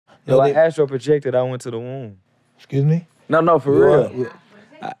Yo, I astro projected. I went to the womb. Excuse me? No, for real.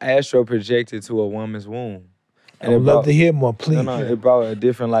 I astro projected to a woman's womb. And I would love to hear more, please. No, it brought a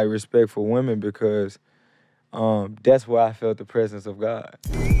different like respect for women because that's where I felt the presence of God.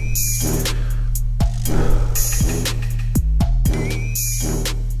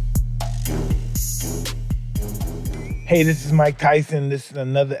 Hey, this is Mike Tyson. This is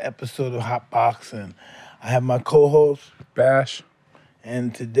another episode of Hotboxin. I have my co-host Bash,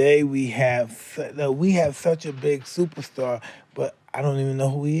 and today we have such a big superstar, but I don't even know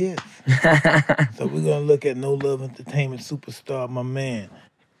who he is. So we're gonna look at No Love Entertainment superstar, my man.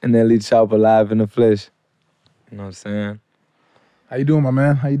 NLE Choppa live in the flesh. You know what I'm saying? how you doing, my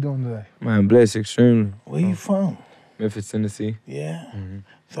man? How you doing today? Man, blessed extremely. Where you from? Memphis, Tennessee. Yeah.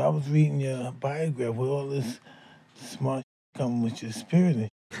 So I was reading your biography with all this smart coming with your spirit.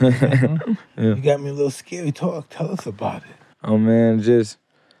 Yeah. You got me a little scary. Tell us about it. Oh man,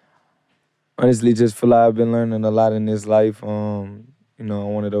 honestly feel like I've been learning a lot in this life. You know,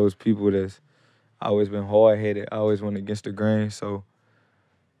 I'm one of those people that's always been hard-headed. I always went against the grain, so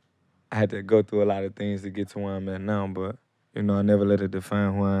I had to go through a lot of things to get to where I'm at now. But you know, I never let it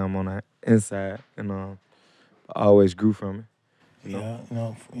define who I am on the inside, and I always grew from it. Yeah,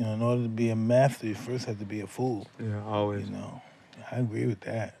 in order to be a master, you first have to be a fool. Yeah, always. You know, I agree with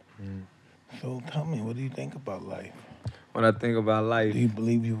that. So tell me, what do you think about life? When I think about life, Do you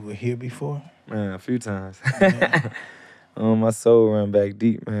believe you were here before? man, a few times. Yeah. My soul run back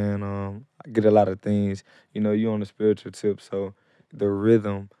deep, man. I get a lot of things. You know, you on the spiritual tip, so the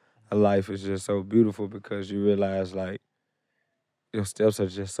rhythm of life is just so beautiful because you realize, like, your steps are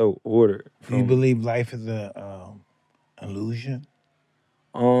just so ordered. Do you believe life is a illusion?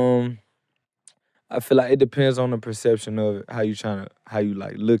 I feel like it depends on the perception of it, how you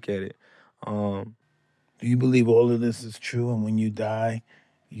like look at it. Do you believe all of this is true, and when you die,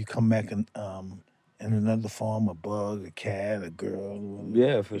 you come back in another form, a bug, a cat, a girl?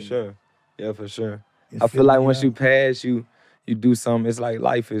 Yeah, for sure. Yeah, for sure. You I feel like me once out? you pass, you do something. It's like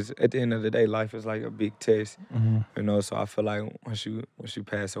life is, at the end of the day, life is like a big test. You know, so I feel like once you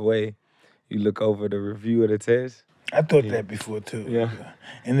pass away, you look over the review of the test. I thought that before too. Yeah.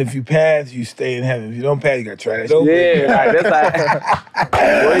 And if you pass, you stay in heaven. If you don't pass, you got to try that shit. Yeah, right. That's like,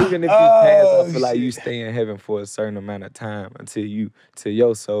 or even if you pass, I feel like you stay in heaven for a certain amount of time until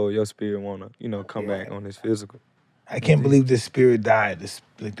your soul, your spirit wanna, come back on this physical. I can't believe this spirit died.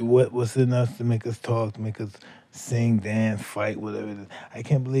 What's in us to make us talk, to make us sing, dance, fight, whatever it is. I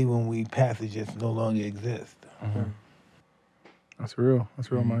can't believe when we pass, it just no longer exists. That's real.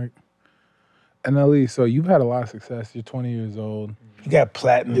 That's real, Mike. NLE, so you've had a lot of success. You're 20 years old. You got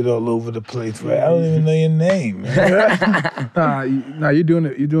platinum all over the place, right? I don't even know your name, man. You're doing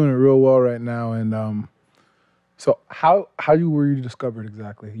it. You're doing it real well right now. And so how were you discovered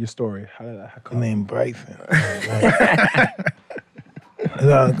exactly? Your story. How did that come? My name Bryson.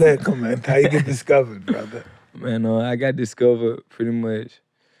 No, go ahead, come on. How you get discovered, brother? Man, I got discovered pretty much.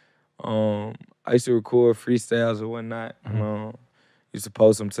 I used to record freestyles or whatnot. Used to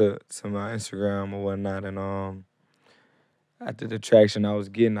post them to my Instagram or whatnot. And after the traction I was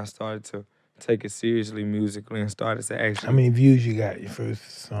getting, I started to take it seriously musically and started to actually. How many views you got, your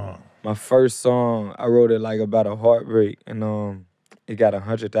first song? My first song, I wrote it like about a heartbreak, and it got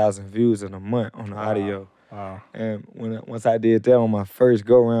 100,000 views in a month on the audio. Wow. And once I did that on my first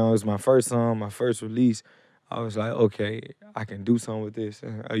go-round, it was my first song, my first release, I was like, okay, I can do something with this.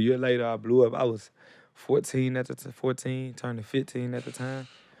 And a year later, I blew up. I was 14 turning 15 at the time.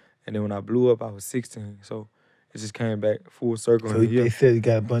 And then when I blew up, I was 16. So it just came back full circle. So in a year. they said you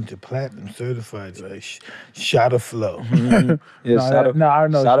got a bunch of platinum certified, like Shot of Flow. Yeah, I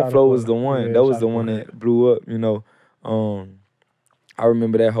know. Shot of Flow was the one. Yeah, that was Shot the of one Flow. that blew up, you know. I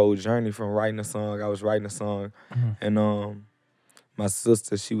remember that whole journey from writing a song. I was writing a song, and my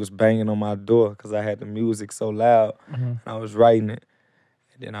sister, she was banging on my door because I had the music so loud, and I was writing it.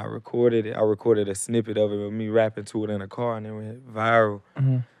 And then I recorded it. I recorded a snippet of it with me rapping to it in a car, and it went viral.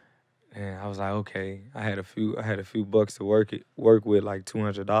 And I was like, okay. I had a few bucks to work with, like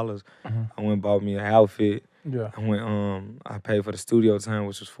 $200. I went and bought me an outfit. Yeah. I paid for the studio time,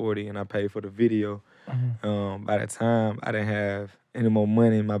 which was $40, and I paid for the video. By the time I didn't have any more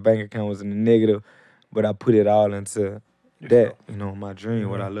money, my bank account was in the negative, but I put it all into that, my dream,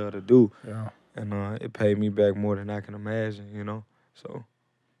 what I love to do. Yeah. And it paid me back more than I can imagine, So,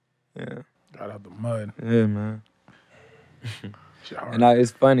 yeah. Got out the mud. Yeah, man. And it's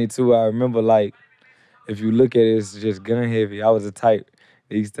funny, too. I remember, like, if you look at it, it's just gun heavy. I was the type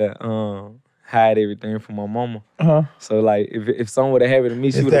that used to hide everything from my mama. So, like, if someone would have happened to me,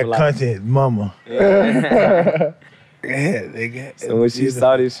 she It's would have, that like... content, mama. Yeah. Yeah, they got. So when she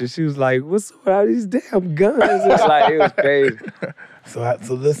saw this shit, she was like, "What's up with all these damn guns?" It's like it was crazy.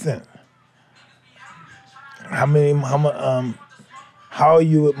 So listen. How are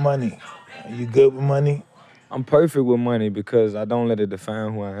you with money? Are you good with money? I'm perfect with money because I don't let it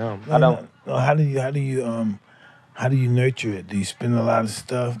define who I am. I don't. No, how do you nurture it? Do you spend a lot of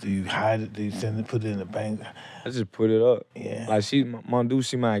stuff? Do you hide it? Do you put it in the bank? I just put it up. Yeah. Like my dude,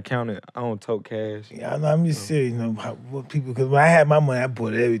 she my accountant. I don't tote cash. Yeah, I know, I'm just serious. You know, what people? Because when I had my money, I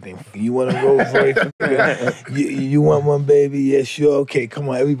bought everything. You want a Rolls Royce? you want one, baby? Yeah, sure. Okay, come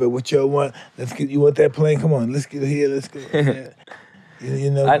on, everybody. What y'all want? Let's get. You want that plane? Come on, let's get here. Let's go. Yeah.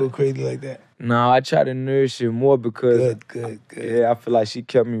 You never go crazy like that. No, I try to nourish it more because Good. yeah, I feel like she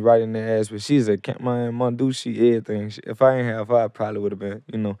kept me right in the ass. But she's my dude. She everything. If I ain't have her, I probably would have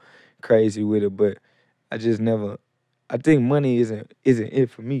been crazy with it. But I just never. I think money isn't it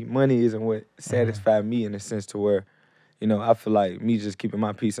for me. Money isn't what satisfied me in a sense to where, I feel like me just keeping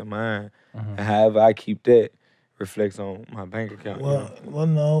my peace of mind, and however I keep that reflects on my bank account. Well,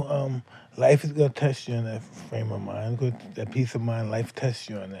 no. Life is gonna test you in that frame of mind. That peace of mind, life tests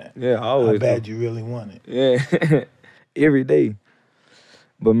you on that. Yeah, always. How bad you really want it. Yeah, every day.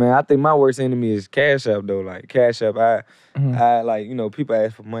 But man, I think my worst enemy is Cash App though. Like Cash App, I like people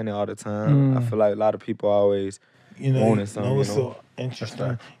ask for money all the time. I feel like a lot of people always wanting something. What's so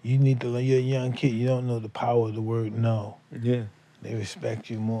interesting? You need to learn. You're a young kid. You don't know the power of the word no. Yeah. They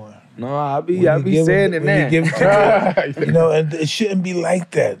respect you more. No, I be saying it now. And it shouldn't be like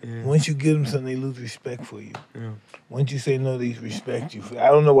that. Yeah. Once you give them something, they lose respect for you. Yeah. Once you say no, they respect you. I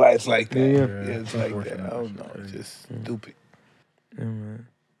don't know why it's like that. Yeah, it's like that. I don't know. It's just stupid. Yeah, man.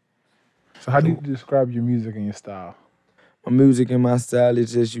 So how do you describe your music and your style? My music and my style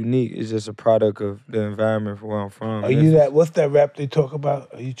is just unique. It's just a product of the environment from where I'm from. Are you that? What's that rap they talk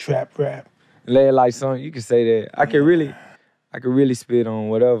about? Are you trap rap? Like something you can say that. I can really spit on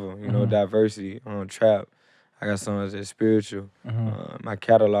whatever, diversity, on trap. I got songs that's spiritual. My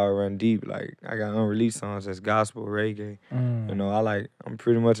catalog run deep. Like I got unreleased songs that's gospel, reggae. I'm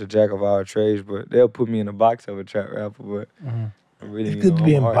pretty much a jack of all trades, but they'll put me in a box of a trap rapper. But I'm really, it's good to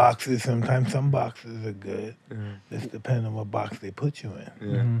be in boxes. Sometimes some boxes are good. Just depending on what box they put you in.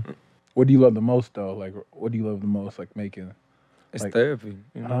 Yeah. What do you love the most though? Like, what do you love the most? Like making. It's therapy,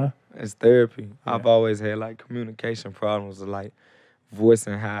 It's therapy. Yeah. I've always had like communication problems, like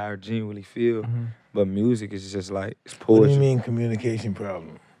voicing how I genuinely feel. But music is just like it's poetry. What do you mean communication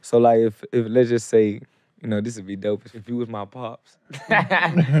problem? So like if let's just say, this would be dope if you was my pops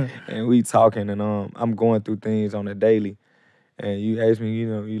and we talking and I'm going through things on a daily, and you ask me,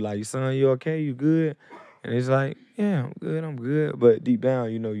 you like, son, you okay? You good? And it's like, yeah, I'm good. But deep down,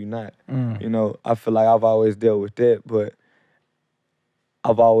 you're not. I feel like I've always dealt with that, but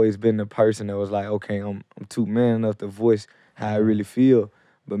I've always been the person that was like, okay, I'm too man enough to voice how I really feel.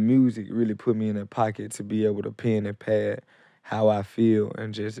 But music really put me in a pocket to be able to pen and pad how I feel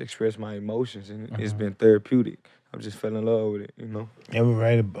and just express my emotions. And it's been therapeutic. I've just fell in love with it, You ever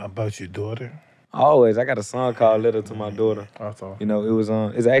write about your daughter? Always. I got a song called Letter to My Daughter. That's all. It was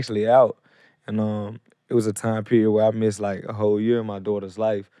it's actually out. And it was a time period where I missed like a whole year of my daughter's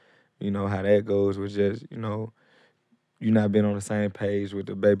life. You know how that goes with just, you not been on the same page with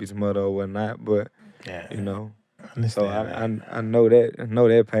the baby's mother or whatnot, but so I know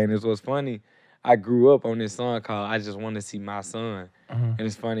that pain. Is what's funny. I grew up on this song called "I Just Want to See My Son," and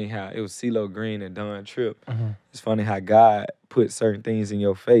it's funny how it was CeeLo Green and Don Tripp. It's funny how God put certain things in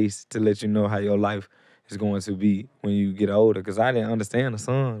your face to let you know how your life is going to be when you get older. Because I didn't understand the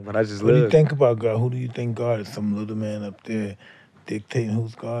song, but I just What do you think about God? Who do you think God is? Some little man up there dictating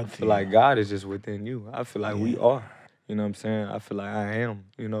who's God to you? I feel like God is just within you. I feel like we are. You know what I'm saying? I feel like I am,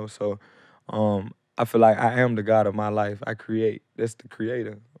 so I feel like I am the God of my life. I create. That's the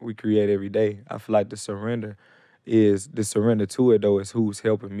creator. We create every day. I feel like the surrender to it, though, is who's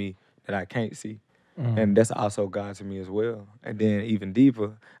helping me that I can't see. And that's also God to me as well. And then even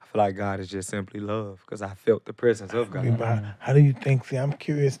deeper, I feel like God is just simply love because I felt the presence of God. How do you think, see, I'm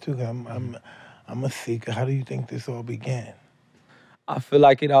curious too, I'm a seeker. How do you think this all began? I feel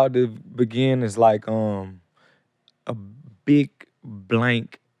like it all began as like a big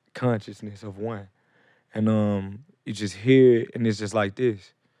blank consciousness of one. And you just hear it and it's just like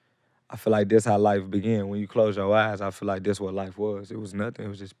this. I feel like that's how life began. When you close your eyes, I feel like that's what life was. It was nothing. It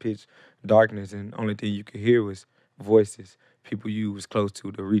was just pitch darkness, and the only thing you could hear was voices, people you was close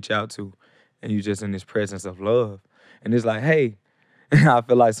to reach out to, and you just in this presence of love. And it's like, hey, I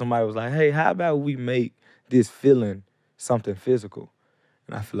feel like somebody was like, hey, how about we make this feeling something physical?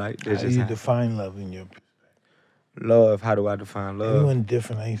 And I feel like that's just how you define love in your perspective? Love, how do I define love? Everyone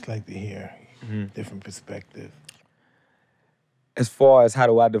different. I used to like to hear different perspectives. As far as how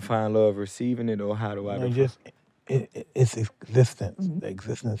do I define love, receiving it, or how do I No, define just its existence, the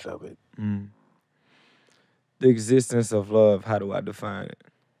existence of it. the existence of love? How do I define it?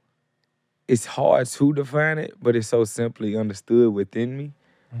 It's hard to define it, but it's so simply understood within me.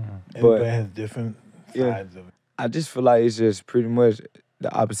 Everybody has different Yeah. sides of it. I just feel like it's just pretty much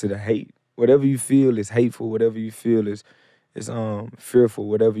the opposite of hate. Whatever you feel is hateful. Whatever you feel is fearful.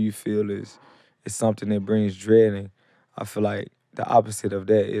 Whatever you feel is something that brings dread. And I feel like the opposite of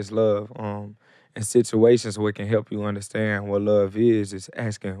that is love. In situations where it can help you understand what love is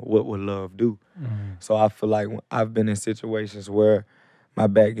asking what would love do. So I feel like I've been in situations where my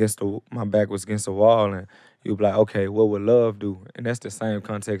back was against the wall, and you'll be like, okay, what would love do? And that's the same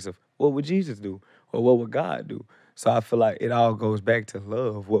context of what would Jesus do, or what would God do? So I feel like it all goes back to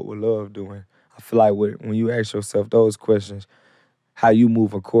love. What would love do? And I feel like when you ask yourself those questions, how you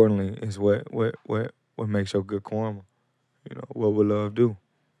move accordingly is what makes your good karma. You know, what would love do?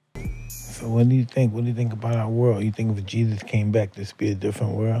 So what do you think? What do you think about our world? You think if Jesus came back, this be a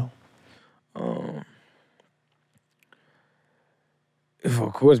different world?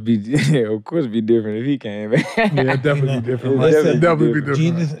 Of course, be different if he came back. Yeah, definitely be different. It's Right? definitely Definitely be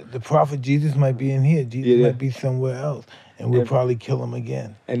different. different. The prophet Jesus might be in here. Jesus Yeah. might be somewhere else, and we'll And- probably kill him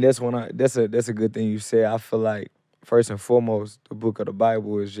again. And that's a good thing you said. I feel like first and foremost, the book of the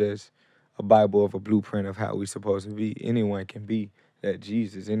Bible is just a Bible of a blueprint of how we supposed to be. Anyone can be that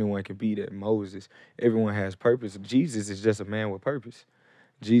Jesus. Anyone can be that Moses. Everyone has purpose. Jesus is just a man with purpose.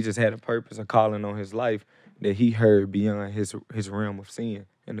 Jesus had a purpose, a calling on his life that he heard beyond his realm of seeing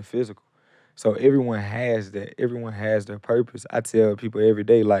in the physical. So everyone has that. Everyone has their purpose. I tell people every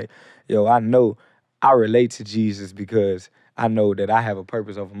day, like, yo, I know I relate to Jesus because I know that I have a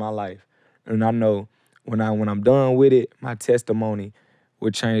purpose over my life. And I know when I'm done with it, my testimony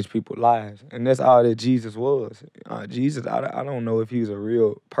would change people's lives. And that's all that Jesus was. Jesus, I don't know if he was a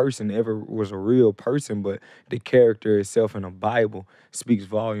real person, ever was a real person, but the character itself in the Bible speaks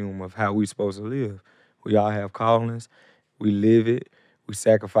volume of how we supposed to live. We all have callings. We live it. We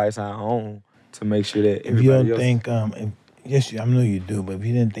sacrifice our own to make sure that If you everybody don't else... think, yes, I know you do, but if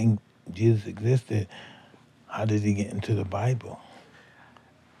you didn't think Jesus existed, how did he get into the Bible?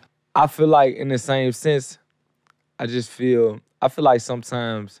 I feel like in the same sense, I feel like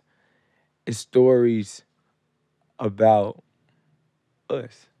sometimes it's stories about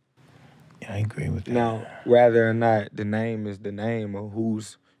us. Yeah, I agree with that. Now, whether or not the name is the name or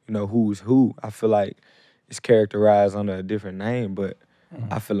who's who, I feel like it's characterized under a different name, but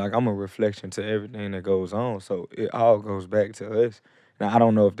I feel like I'm a reflection to everything that goes on. So it all goes back to us. Now, I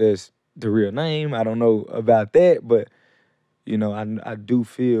don't know if that's the real name. I don't know about that, but, you know, I do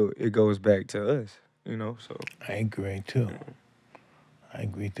feel it goes back to us, you know, so. I agree too. I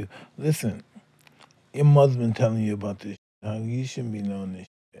agree too. Listen, your mother's been telling you about this. You shouldn't be knowing this.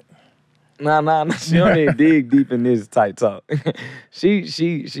 Nah. She don't even dig deep in this tight talk. She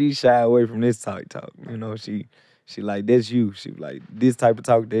shy away from this tight talk. You know, she like, that's you. She like, this type of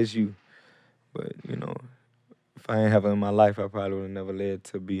talk, that's you. But, you know, if I ain't have her in my life, I probably would have never led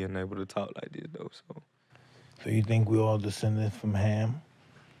to being able to talk like this, though. So you think we're all descendants from Ham?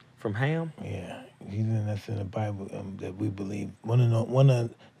 From Ham? Yeah, he's in that's in the Bible that we believe. One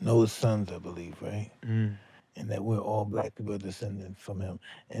of Noah's sons, I believe, right? And that we're all black people descendants from him.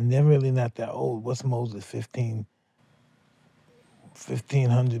 And they're really not that old. What's Moses, 1500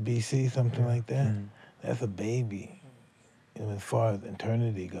 BC, something like that? That's a baby, you know, as far as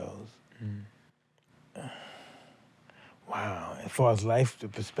eternity goes. Wow. As far as life, the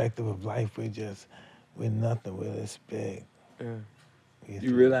perspective of life, we're nothing. We're this big. Yeah.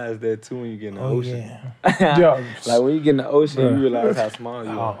 You realize that too when you get in the ocean. Yeah. Yo, Like when you get in the ocean, Bruh. you realize how small you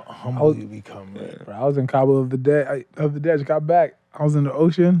How are. humble you become, right? bro, I was in Cabo the other day. I just got back. I was in the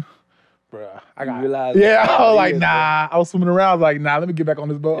ocean. Bro, You realize yeah, how I was it like, is, nah. I was swimming around. I was like, nah, let me get back on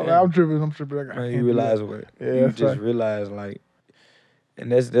this boat. Yeah. I'm tripping. Like, I Man, can't you do realize that. what Yeah, you that's just right. realize, like, and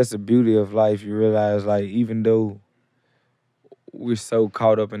that's the beauty of life. You realize, like, even though we're so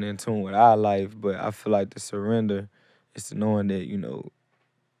caught up and in tune with our life, but I feel like the surrender is knowing that, you know,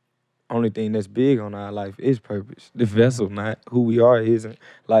 only thing that's big on our life is purpose. The vessel, not who we are, isn't.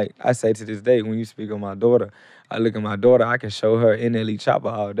 Like I say to this day, when you speak of my daughter, I look at my daughter, I can show her NLE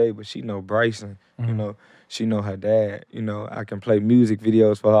Choppa all day, but she know Bryson, you know, she know her dad, you know, I can play music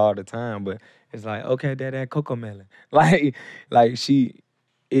videos for her all the time, but it's like, okay, that Coco Melon.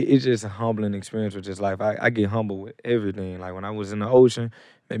 It's just a humbling experience with this life. I get humble with everything. Like when I was in the ocean,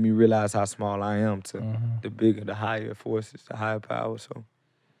 made me realize how small I am to the bigger, the higher forces, the higher power, so.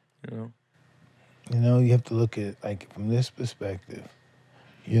 You know? You know, you have to look at it like from this perspective.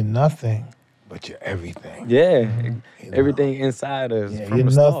 You're nothing, but you're everything. Yeah, You know? everything inside us Yeah, from you're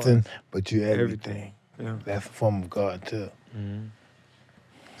the nothing, stars. but you're everything. Yeah. That's a form of God too.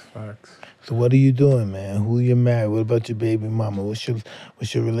 Facts. So what are you doing, man? Who you married? What about your baby mama? What's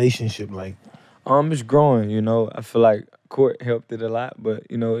your relationship like? It's growing, you know. I feel like court helped it a lot, but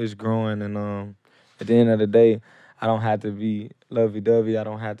you know, it's growing and at the end of the day, I don't have to be lovey-dovey. I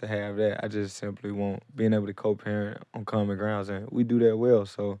don't have to have that. I just simply want being able to co-parent on common grounds, and we do that well.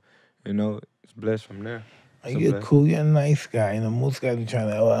 So, you know, it's blessed from there. It's a You're blessing. cool. You're a nice guy. You know, most guys are trying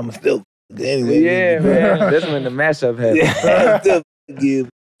to. Oh, I'm still anyway. Yeah, man. That's when the mashup happens. Yeah, I'm still give.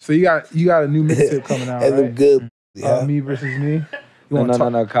 So you got a new mixtape coming out, That look right? good. Yeah. Me versus me. You No, wanna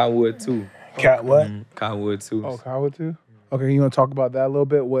no, Cottonwood too. Cat what? Cottonwood too. Oh, Kyle too. Okay, you want to talk about that a little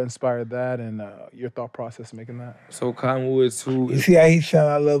bit? What inspired that and your thought process making that? So Cottonwood too. You see how he sound?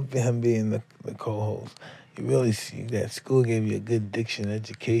 I love him being the co-host. You really see that school gave you a good diction,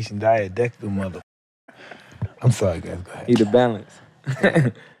 education, dialectal mother. I'm sorry, guys. Go ahead. Need a balance.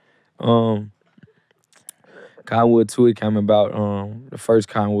 Cottonwood 2, it came about the first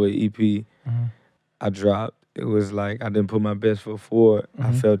Cottonwood EP I dropped. It was like I didn't put my best foot forward.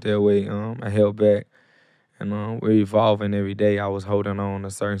 I felt that way. I held back. And we're evolving every day. I was holding on to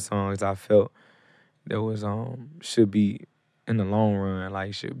certain songs I felt that was should be in the long run,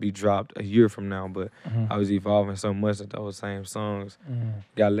 like should be dropped a year from now. But I was evolving so much that those same songs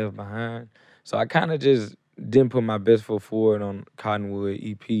got left behind. So I kind of just didn't put my best foot forward on Cottonwood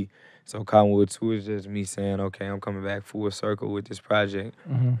EP. So Cottonwood 2 is just me saying, okay, I'm coming back full circle with this project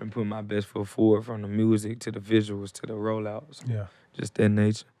and putting my best foot forward from the music to the visuals to the rollouts. Yeah. Just that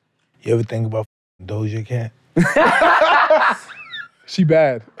nature. You ever think about Doja Cat? She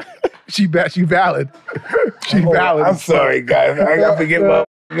bad. She bad. She valid. She valid. I'm sorry, guys. I gotta forget about.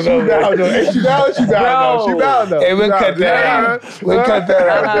 She valid though. Hey, she valid. She valid though. She valid though. Hey, we'll cut that out. We'll cut that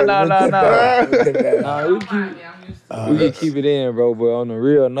out. No, we can keep it in, bro. But on the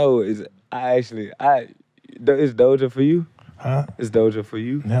real note, it's Doja for you? Huh? It's Doja for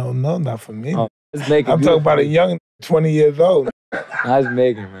you? No, not for me. It's Megan. I'm talking about a young 20 years old. Nah, it's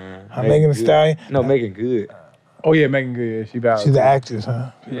Megan, man. I'm Megan Thee Stallion. No, Megan good. Oh yeah, Megan Good. Yeah, she valid. She's an actress, huh?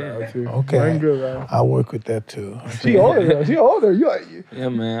 Yeah. Okay. Megan Good, man. I'll work with that too. She older though. She older. You like Yeah,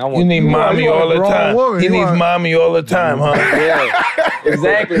 man. You need mommy all the time. He needs mommy all the time, huh? Yeah,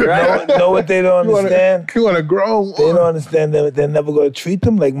 exactly, right? Know what they don't understand? You want a grown woman. They don't understand that they're never going to treat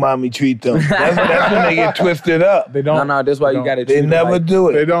them like mommy treat them. That's when they get twisted up. They don't. No, that's why you got to. They never do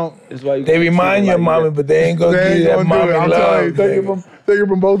it. They don't. That's why you They remind you of mommy, but they ain't going to give you that mommy I'm love. telling you, take it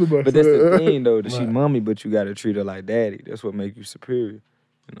from both of us. But that's the thing, though. That she mommy, but you got to treat her like daddy. That's what make you superior,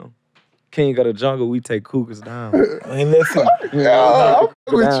 you know. King of the jungle, we take cougars down. Hey, listen. I'm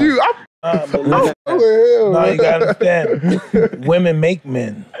with you. I'm with him. No, you got to understand. Women make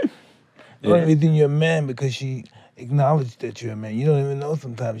men. The only reason you're a man because she acknowledged that you're a man. You don't even know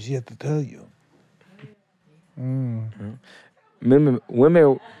sometimes. She has to tell you.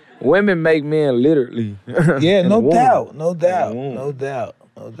 Women make men literally. Yeah, no doubt.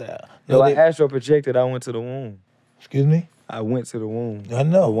 No, I astral projected. I went to the womb. Excuse me? I went to the womb. I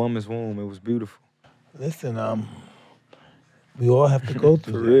know. A woman's womb. It was beautiful. Listen, we all have to go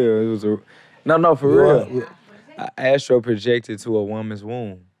through For that. real, it was a for real. I astral projected to a woman's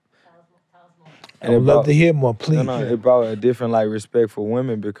womb. I would love to hear more, please. It brought a different respect for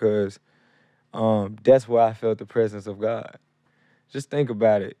women because that's where I felt the presence of God. Just think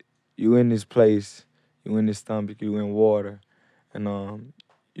about it. You in this place, you in this stomach, you in water, and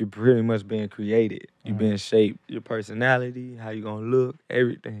you're pretty much being created. You're being shaped. Your personality, how you gonna look,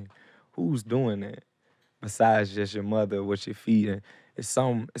 everything. Who's doing that besides just your mother, what you're feeding? It's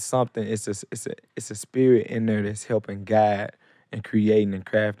something. It's a spirit in there that's helping guide and creating and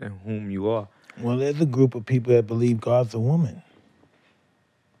crafting whom you are. Well, there's a group of people that believe God's a woman.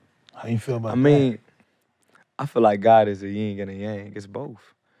 How you feel about that? I feel like God is a yin and a yang. It's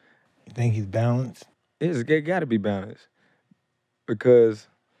both. You think he's balanced? It got to be balanced because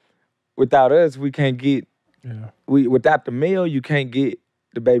without us, we can't get. Yeah. Without the male, you can't get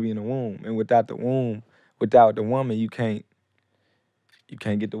the baby in the womb, and without the womb, without the woman, you can't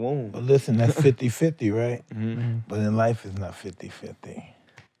get the womb. But listen, that's 50-50, right? Mm-hmm. But in life, it's not 50-50.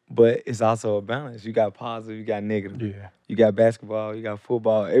 But it's also a balance. You got positive, you got negative. Yeah. You got basketball, you got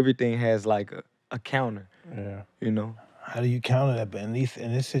football. Everything has like a counter. Yeah. You know. How do you counter that? But at least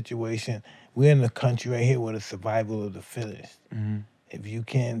in this situation, we're in a country right here with a survival of the fittest. Mm-hmm. If you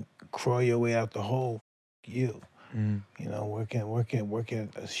can't crawl your way out the hole, you. Mm-hmm. You know, working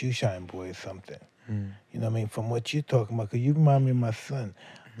a shoe shine boy or something. Mm-hmm. You know what I mean? From what you're talking about, because you remind me of my son.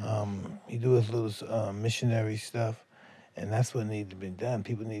 He do his little missionary stuff, And that's what needs to be done.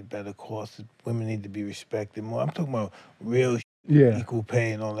 People need better courses. Women need to be respected more. I'm talking about real equal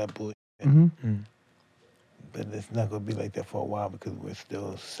pay and all that bullshit. But it's not going to be like that for a while because we're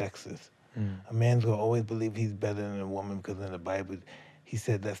still sexist. A man's going to always believe he's better than a woman because in the Bible, he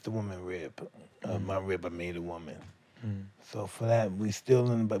said that's the woman rib. My rib I made a woman. So for that, we still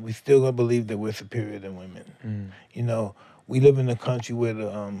going to believe that we're superior than women. You know, we live in a country where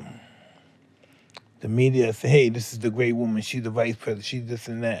the media say, hey, this is the great woman, she's the vice president, she's this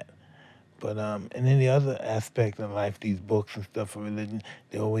and that. But in any other aspect of life, these books and stuff for religion,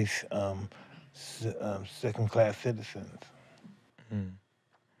 they're always second-class citizens.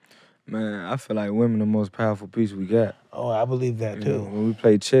 Man, I feel like women are the most powerful piece we got. Oh, I believe that You too. know, when we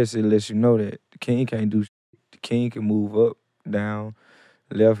play chess, it lets you know that the king can't do shit. The king can move up, down,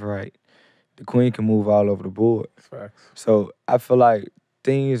 left, right. The queen can move all over the board. Facts. So I feel like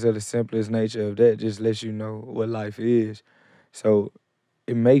things of the simplest nature of that just lets you know what life is. So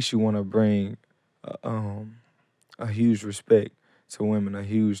it makes you want to bring a huge respect to women, a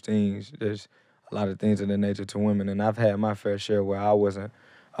huge things. There's a lot of things of that nature to women, and I've had my fair share where I wasn't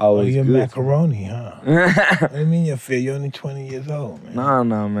always you're good. macaroni, huh? What do you mean you're fair? You're only 20 years old, man.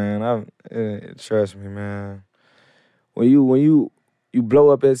 No, man. Trust me, man. When you blow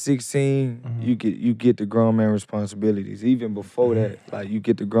up at 16, you get the grown man responsibilities. Even before that, like you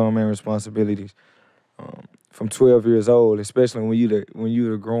get the grown man responsibilities. From 12 years old, especially when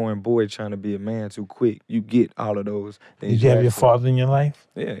you the growing boy trying to be a man too quick, you get all of those things. Did you have your father in your life?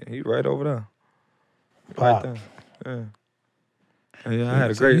 Yeah, he right over there. Pops. Right there. Yeah, I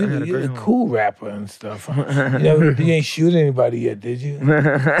had a great You're a cool rapper and stuff. Huh? You ain't shoot anybody yet, did you?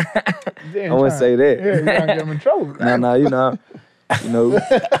 I wouldn't say that. Yeah, you're gonna get him in trouble. No, you know,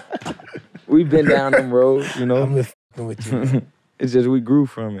 we've been down them roads, you know. I'm just f***ing with you. It's just we grew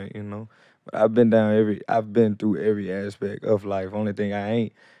from it, you know. But I've been through every aspect of life. Only thing I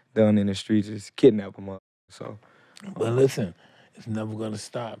ain't done in the streets is kidnap them up. So, but listen, it's never gonna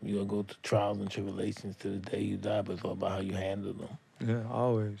stop. You're gonna go through trials and tribulations to the day you die, but it's all about how you handle them. yeah,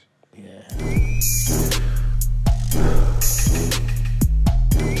 always. Yeah.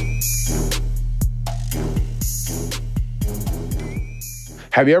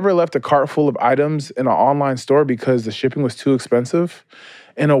 Have you ever left a cart full of items in an online store because the shipping was too expensive?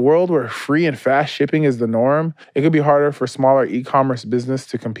 In a world where free and fast shipping is the norm, it could be harder for smaller e-commerce business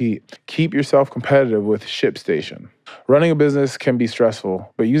to compete. Keep yourself competitive with ShipStation. Running a business can be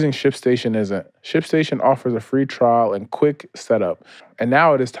stressful, but using ShipStation isn't. ShipStation offers a free trial and quick setup. And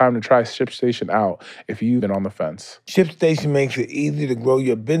now it is time to try ShipStation out if you've been on the fence. ShipStation makes it easy to grow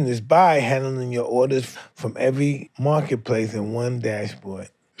your business by handling your orders from every marketplace in one dashboard.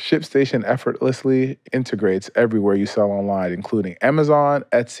 ShipStation effortlessly integrates everywhere you sell online, including Amazon,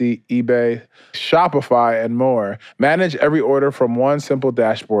 Etsy, eBay, Shopify, and more. Manage every order from one simple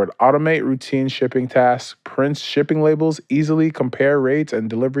dashboard. Automate routine shipping tasks, prints shipping labels, easily compare rates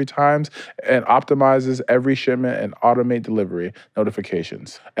and delivery times, and optimizes every shipment and automate delivery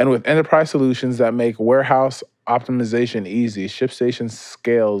notifications. And with enterprise solutions that make warehouse optimization easy, ShipStation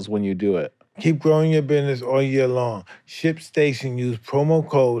scales when you do it. Keep growing your business all year long. ShipStation, use promo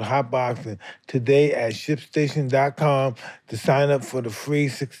code Hotboxin today at ShipStation.com to sign up for the free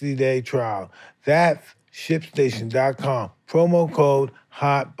 60-day trial. That's ShipStation.com. Promo code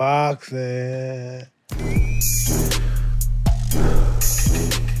Hotboxin.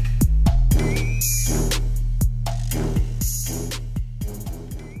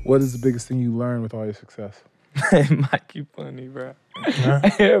 What is the biggest thing you learned with all your success? Mike, you funny, bro.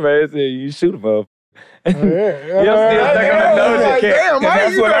 Everybody said you shoot him up. Yeah.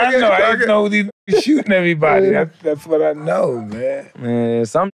 That's what I know. I didn't know these niggas shooting everybody. That's what I know, man. Man,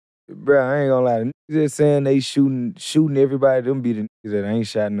 bro, I ain't gonna lie. The niggas just saying they shooting everybody, them be the niggas that ain't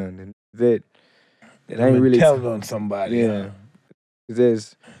shot nothing. That ain't really tell on somebody. Yeah.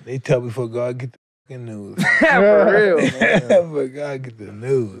 They tell before God get the fucking news. For real, man. Before God get the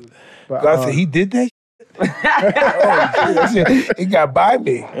news. But, God said he did that. It got by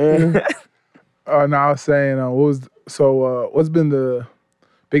me. Now I was saying, what's been the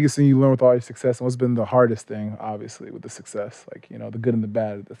biggest thing you learned with all your success, and what's been the hardest thing, obviously, with the success? Like, you know, the good and the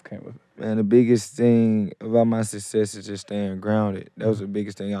bad that came with it. Man, the biggest thing about my success is just staying grounded. That was the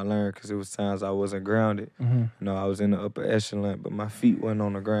biggest thing I learned because it was times I wasn't grounded. You know, I was in the upper echelon, but my feet wasn't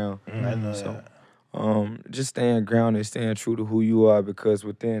on the ground. I know that. Just staying grounded, staying true to who you are, because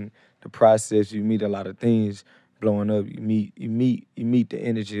within the process, you meet a lot of things blowing up. You meet the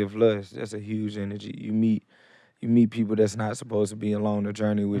energy of lust. That's a huge energy. You meet people that's not supposed to be along the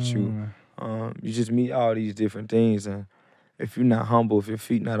journey with you. You just meet all these different things, and if you're not humble, if your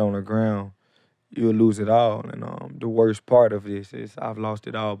feet not on the ground, you'll lose it all. And the worst part of this is I've lost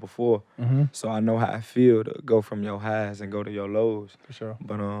it all before. So I know how I feel to go from your highs and go to your lows. For sure.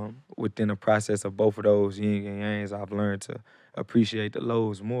 But within the process of both of those yin and yangs, I've learned to appreciate the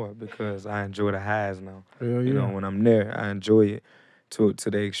lows more because I enjoy the highs now. Hell You know, yeah. when I'm there, I enjoy it to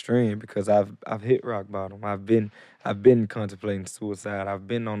the extreme because I've hit rock bottom. I've been contemplating suicide. I've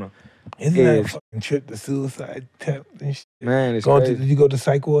been on a Isn't that a edge. fucking trip to suicide test and shit? Man, it's crazy. Did you go to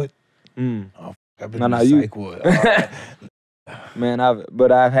psych ward? Mm. Oh, I've been No, to no, you- psych ward. Oh, Man,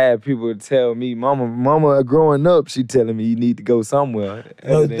 I've had people tell me, mama growing up, she telling me you need to go somewhere.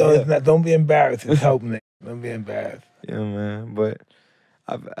 no, other than no, here. it's not. Don't be embarrassed. It's helping it. Don't be embarrassed. Yeah, man. But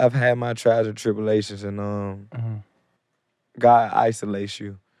I've had my trials and tribulations, and God isolates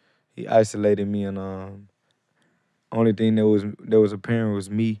you. He isolated me, and only thing that was apparent was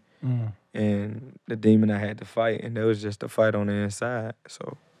me and the demon I had to fight, and there was just a fight on the inside.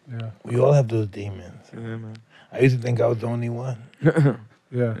 So Yeah. We all have those demons. yeah, man. I used to think I was the only one.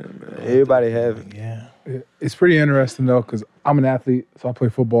 Yeah. Everybody have it. Yeah. It's pretty interesting though, because I'm an athlete, so I play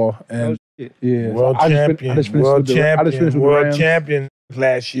football, and shit. yeah, so World I just champion. finished with World the- I just finished champion. with the World Rams. champion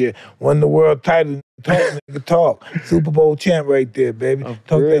last year. Won the world title. Talk, nigga, talk. Super Bowl champ right there, baby. Oh, Talk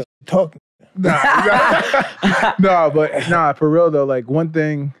for that real? shit. Talk. Nah, for real though, like one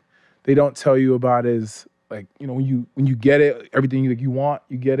thing they don't tell you about is like, you know, when you get it, everything you want,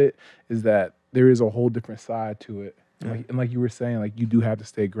 you get it, is that there is a whole different side to it. And like you were saying, like you do have to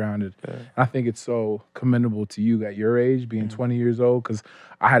stay grounded. Yeah. And I think it's so commendable to you at your age, being 20 years old, because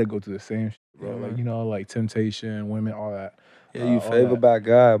I had to go through the same shit, bro. Yeah, Like, you know, like temptation, women, all that. Yeah, you all favored that. by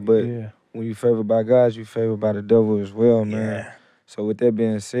God, but Yeah. when you favored by God, you favored by the devil as well, man. Yeah. So with that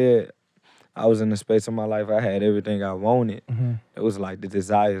being said, I was in a space of my life I had everything I wanted. Mm-hmm. It was like the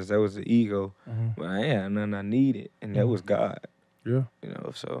desires, that was the ego. But I ain't had nothing I needed, and that was God. Yeah. You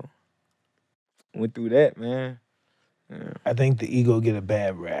know, so went through that, man. Yeah. I think the ego get a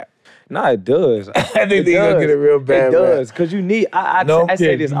bad rap. Nah, it does. I think the ego get a real bad It rap. does, because you need, I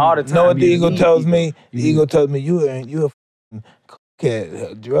say yeah, this all the time. Know what the you ego need tells ego. me? The ego tells me you a f***ing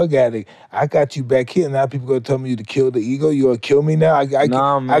cokehead, a drug addict. I got you back here. Now people gonna tell me you to kill the ego. You gonna kill me now?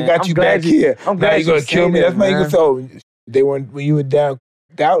 Nah, man. I got I'm you glad back here. I'm Now glad you gonna you kill say me? that, That's my ego. man. So they weren't when you were down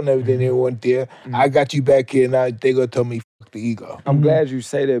and everything. They weren't there. I got you back here. Now they gonna tell me fuck the ego. I'm glad you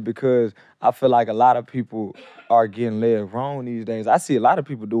say that because I feel like a lot of people are getting led wrong these days. I see a lot of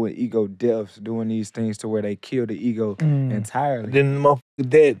people doing ego deaths, doing these things to where they kill the ego entirely. Then the motherfucker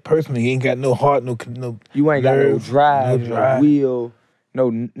dead personally. He ain't got no heart, no You ain't got no nerve, drive, no no drive. will,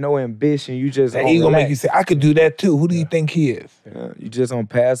 no ambition. You just That on ego make relax. you say, I could do that too. Who do you think he is? Yeah, you just on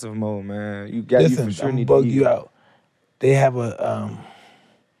passive mode, man. You got Listen, you for sure I'm need gonna the bug you ego. out. They have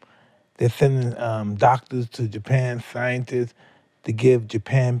they're sending doctors to Japan, scientists, to give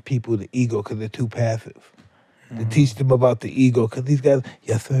Japan people the ego because they're too passive. To teach them about the ego because these guys,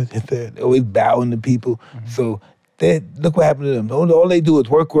 yes sir, they're always bowing to people. So look what happened to them. All they do is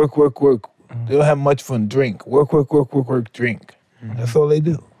work. They don't have much fun. Drink, work, drink. That's all they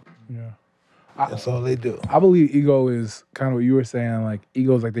do. Yeah. That's all they do. I believe ego is kind of what you were saying, like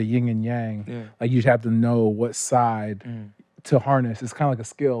ego is like the yin and yang. Yeah. Like you just have to know what side to harness. It's kind of like a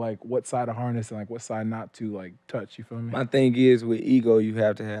skill, like what side to harness and like what side not to like touch. You feel me? My thing is with ego, you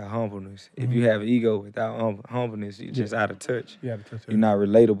have to have humbleness. If you have ego without humbleness, you're just out of touch. You have to touch it. You're not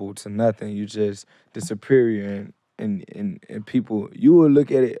relatable to nothing. You just the superior and people. You will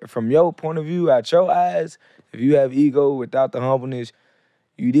look at it from your point of view, out your eyes. If you have ego without the humbleness,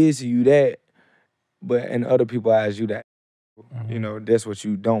 you this, you that. But in other people's eyes, you that. You know, that's what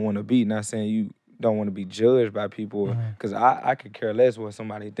you don't want to be. Not saying you don't want to be judged by people, because I could care less what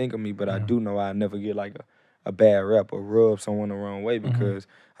somebody think of me, but I do know I never get like a bad rep or rub someone the wrong way because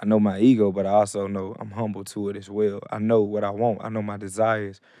I know my ego, but I also know I'm humble to it as well. I know what I want. I know my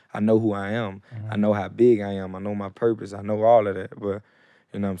desires. I know who I am. I know how big I am. I know my purpose. I know all of that. But,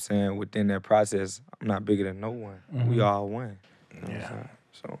 you know what I'm saying, within that process, I'm not bigger than no one. We all one. You know what I'm saying?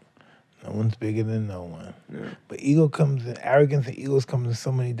 So. No one's bigger than no one. Yeah. But ego comes in, arrogance and egos comes in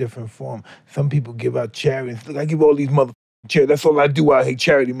so many different forms. Some people give out charities. Look, I give all these motherfucking charities. That's all I do. I hate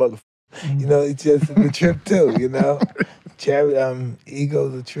charity, motherfucker. You know, it's just a trip too, you know? Charity,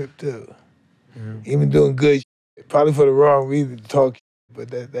 ego's a trip too. Even doing good shit, probably for the wrong reason to talk shit, but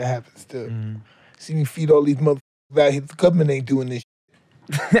that happens too. See me feed all these motherfuckers out here. The government ain't doing this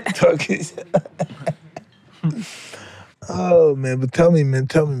shit. Talking shit. Oh, man, but tell me, man.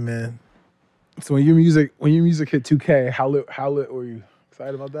 So when your music hit 2K, how lit were you?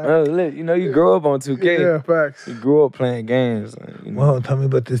 Excited about that? You know, you grow up on 2K. Yeah, facts. You grew up playing games. You know. Well, tell me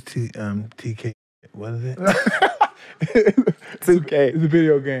about this TK. What is it? 2K. It's a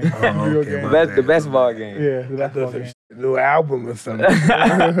video game. Video okay, game. my That's the bad, basketball my game. Yeah, the I basketball thought game. some new album or something.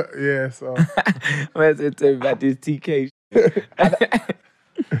 Yeah, so Man, said tell me about this TK.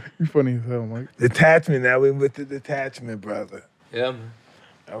 you funny as hell, Mike. Detachment. Now we with the detachment, brother. Yeah, man.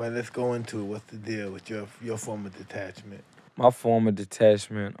 All right, let's go into it. What's the deal with your form of detachment? My form of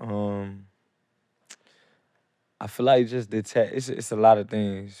detachment, I feel like just it's a lot of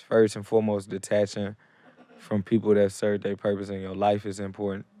things. First and foremost, detaching from people that serve their purpose in your life is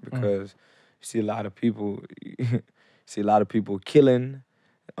important because you see a lot of people killing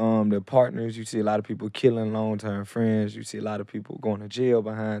their partners. You see a lot of people killing long-term friends. You see a lot of people going to jail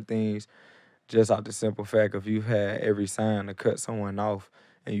behind things just out the simple fact of you had every sign to cut someone off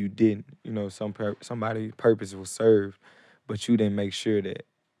and you didn't. You know, somebody's purpose was served, but you didn't make sure that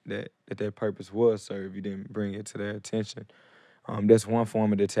purpose was served. You didn't bring it to their attention. That's one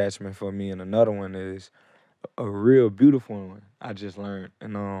form of detachment for me, and another one is a real beautiful one I just learned.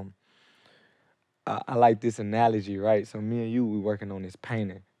 And I like this analogy, right? So me and you, we working on this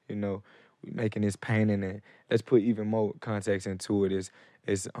painting. You know, we making this painting, and let's put even more context into it. Is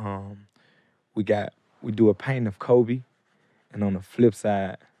we do a painting of Kobe, and on the flip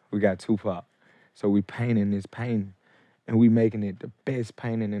side, we got Tupac. So we painting this painting, and we making it the best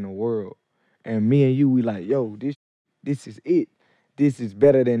painting in the world. And me and you, we like, yo, this is it. This is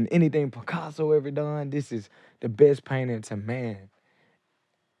better than anything Picasso ever done. This is the best painting to man.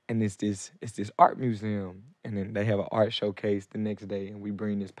 And it's this art museum. And then they have an art showcase the next day, and we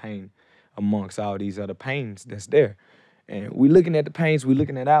bring this painting amongst all these other paintings that's there. And we looking at the paints, we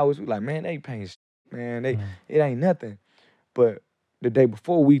looking at ours, we like, man, they paint, man, it ain't nothing. But the day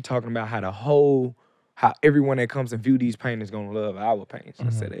before, we talking about how everyone that comes and view these paintings gonna love our paintings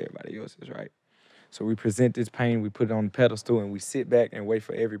instead of everybody else's, right? So we present this painting, we put it on the pedestal, and we sit back and wait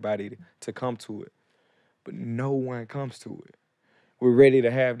for everybody to come to it. But no one comes to it. We're ready to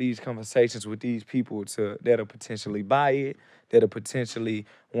have these conversations with these people that'll potentially buy it, that'll potentially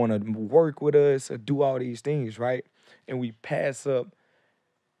want to work with us or do all these things, right? And we pass up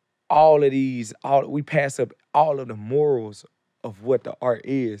all of the morals of what the art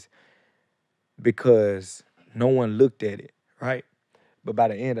is because no one looked at it, right? But by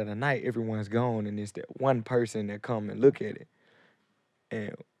the end of the night, everyone's gone, and it's that one person that come and look at it.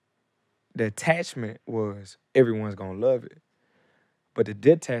 And the attachment was everyone's gonna love it. But the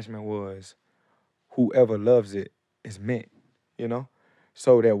detachment was whoever loves it is meant, you know?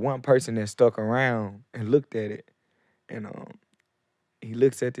 So that one person that stuck around and looked at it, and he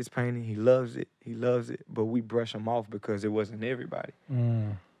looks at this painting, he loves it, but we brush him off because it wasn't everybody.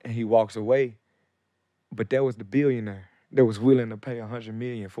 And he walks away. But that was the billionaire that was willing to pay $100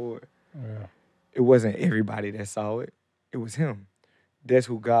 million for it. Yeah. It wasn't everybody that saw it. It was him. That's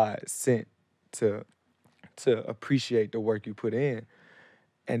who God sent to appreciate the work you put in.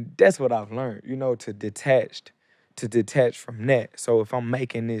 And that's what I've learned, you know, to detach from that. So if I'm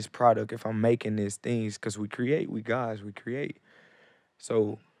making this product, if I'm making these things, because we create.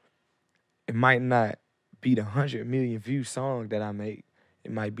 So it might not be the 100 million view song that I make.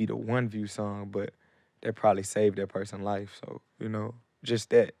 It might be the 1 view song, but that probably saved that person's life. So, you know,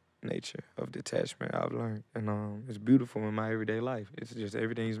 just that nature of detachment I've learned. And it's beautiful in my everyday life. It's just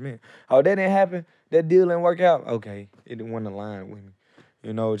everything's meant. Oh, that didn't happen? That deal didn't work out? Okay, it didn't want to align with me.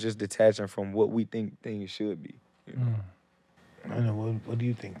 You know, just detaching from what we think things should be. You know? I know. What do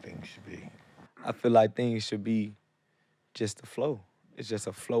you think things should be? I feel like things should be just a flow. It's just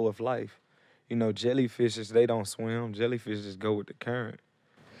a flow of life. You know, jellyfishes, they don't swim. Jellyfish just go with the current.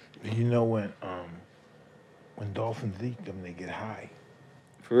 You know when dolphins eat them, they get high.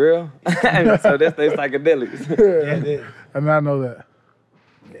 For real? So that's their psychedelics. Yeah, they, I mean, I know that.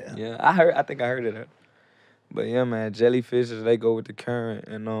 Yeah, I think I heard of that. But yeah, man, jellyfishes, they go with the current.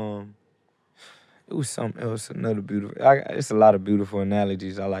 And it was another beautiful, it's a lot of beautiful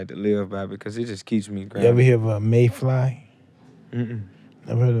analogies I like to live by because it just keeps me grounded. You ever hear of a mayfly? Mm-mm.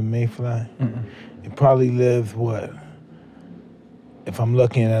 Never heard of a mayfly? Mm-mm. It probably lives, what, if I'm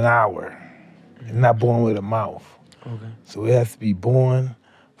lucky, in an hour. It's not born with a mouth. Okay. So it has to be born,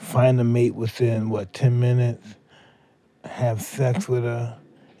 find a mate within, 10 minutes, have sex with her,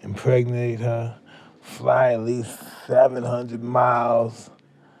 impregnate her, fly at least 700 miles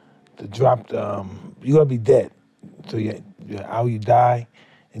to drop you're gonna be dead. So how you die,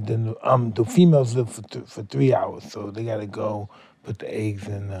 and then the females live for 3 hours, so they gotta go put the eggs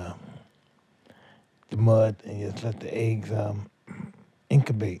in the mud and just let the eggs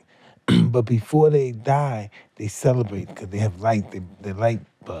incubate. But before they die, they celebrate because they have light. They're light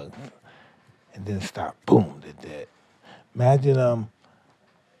bugs, and then stop. Boom, they're dead. Imagine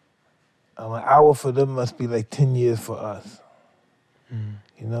An hour for them must be like 10 years for us.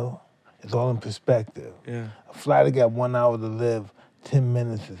 You know? It's all in perspective. Yeah. A flight that got 1 hour to live, 10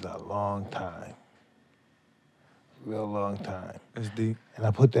 minutes is a long time. Real long time. That's deep. And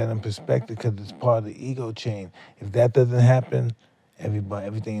I put that in perspective because it's part of the ego chain. If that doesn't happen,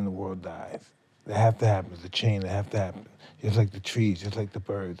 everything in the world dies. That have to happen. It's a chain that have to happen. Just like the trees, just like the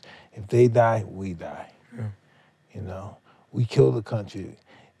birds. If they die, we die. Yeah. You know? We kill the country.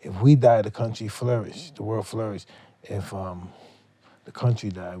 If we die, the country flourish. The world flourish. If the country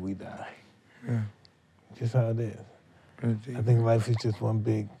die, we die. Yeah. Just how it is. That's deep. I think life is just one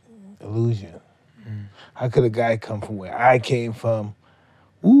big illusion. How could a guy come from where I came from,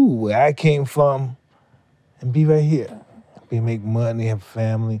 and be right here? Make money, have a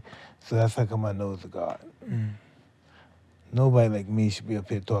family. So that's how come I know it's a God. Nobody like me should be up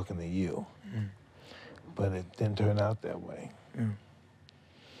here talking to you. But it didn't turn out that way.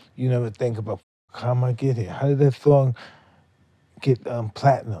 You never think about, how am I get here? How did that song get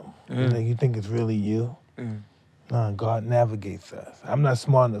platinum? You know, you think it's really you? No, God navigates us. I'm not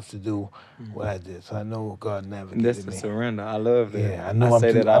smart enough to do what I did, so I know God navigated That's the me. surrender. I love that. Yeah, I know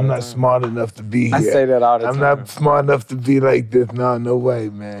say that all I'm the not time. smart enough to be here. I say that all the I'm time. not smart enough to be like this. No way,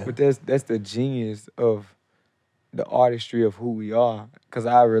 man. But that's the genius of the artistry of who we are. Cause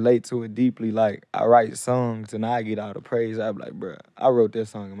I relate to it deeply. Like I write songs and I get all the praise. I'm like, bruh, I wrote that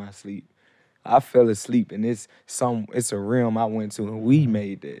song in my sleep. I fell asleep and it's a realm I went to and we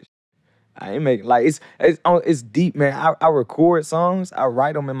made that. I ain't make like it's deep, man. I record songs, I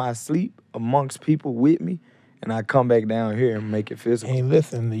write them in my sleep amongst people with me, and I come back down here and make it physical. Hey,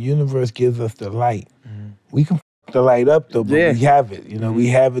 listen, the universe gives us the light. We can f the light up though, but we have it. You know, we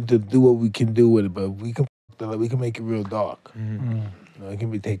have it to do what we can do with it, but we can we can make it real dark. You know, it can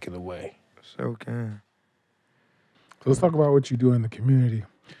be taken away. So can. So let's talk about what you do in the community.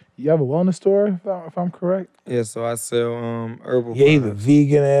 You have a wellness store, if I'm correct? Yeah, so I sell herbal Yeah, he's a products.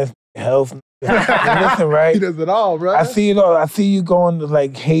 vegan ass health. Listen, right? He does it all, bro. I see it all. I see you going to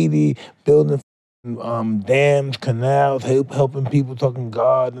like Haiti, building dams, canals, helping people, talking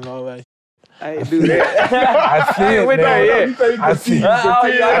God and all that. I ain't do that. I see it, Wait, no, man. yeah. I see.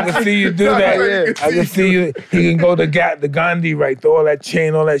 I can see you do that. I can see you. He can go to the Gandhi, right? Throw all that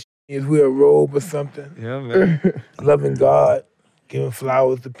chain, all that shit. Is wear a robe or something. Yeah, man. Loving God, giving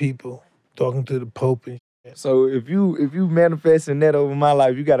flowers to people, talking to the Pope and shit. So if you manifesting that over my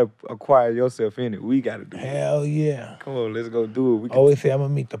life, you gotta acquire yourself in it. We gotta do it. Hell yeah. Come on, let's go do it. We I can always say I'm gonna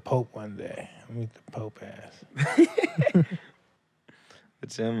meet the Pope one day. I'm gonna meet the Pope ass.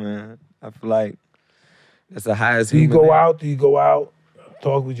 But yeah, man. I feel like that's the highest. Do you human go thing. out? Do you go out?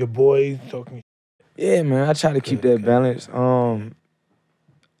 Talk with your boys? Talking. Yeah, man. I try to keep that balance.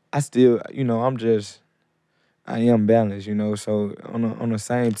 I still, I am balanced, So on the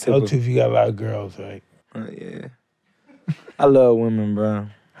same tip. Tell if you got a lot of girls, right? Yeah. I love women, bro.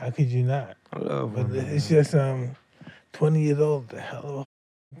 How could you not? I love But women. it's just 20 years old, the hell of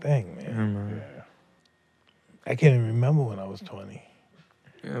a thing, man. Yeah, man. I can't even remember when I was 20.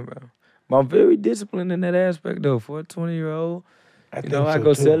 Yeah, bro. But I'm very disciplined in that aspect, though. For a 20-year-old, I I think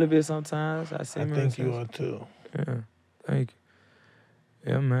go so, too. celibate sometimes. I see I me. think you are too. Yeah, thank you.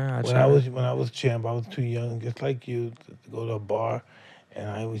 Yeah, man. When I was champ, I was too young, just like you, to go to a bar, and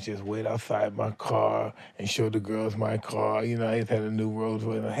I would just wait outside my car and show the girls my car. You know, I just had a new Rolls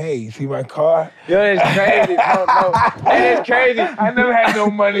Royce. Hey, you see my car? Yo, that's crazy. No. Hey, that's crazy. I never had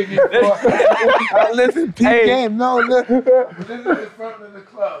no money before. Listen, P game. No, listen. This is the front of the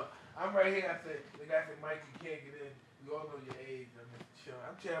club. I'm right here. The guy said, Mike, you can't get in. We all know your age.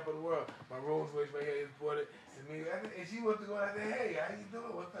 I'm champ of the world. My Rolls Royce right here, just bought it. And she wants to go out and say, hey, how you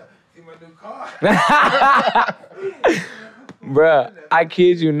doing? What's up? See my new car? Bruh, I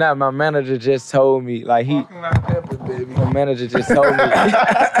kid you not. My manager just told me, like Walking like pepper, baby. my manager just told me.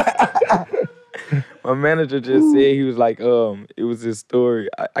 My manager just said, he was like, it was this story.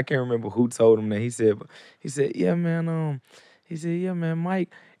 I can't remember who told him that. He said, yeah, man, Mike,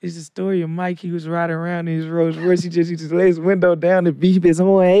 it's the story of Mike. He was riding around in his Rolls Royce. He just lay his window down and beep his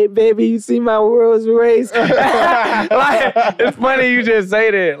horn. Hey, baby, you see my Rolls Royce? Like, it's funny you just say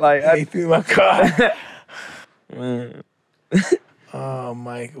that. Like, Hey, see my car? man. Oh,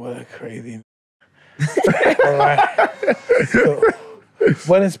 Mike, what a crazy. All right. So,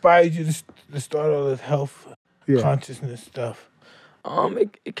 what inspired you to start all this health consciousness stuff?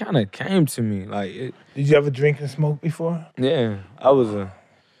 It kind of came to me. Like, Did you ever drink and smoke before? yeah,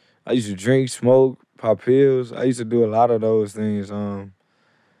 I used to drink, smoke, pop pills. I used to do a lot of those things.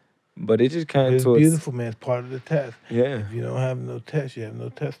 But it just came It's to beautiful, man. It's part of the test. Yeah, If you don't have no test, you have no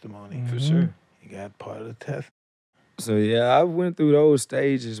testimony. for sure. You got part of the test. So yeah, I went through those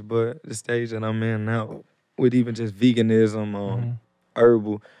stages, but the stage that I'm in now, with even just veganism,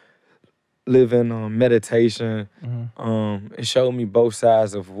 herbal living, meditation, it showed me both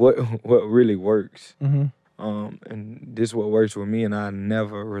sides of what really works. And this what works with me, and I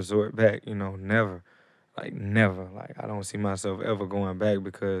never resort back. Never, never. Like I don't see myself ever going back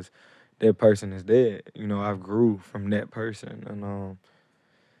because that person is dead. I've grew from that person, and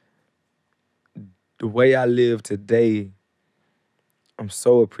the way I live today, I'm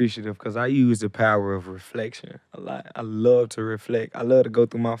so appreciative because I use the power of reflection a lot. I love to reflect. I love to go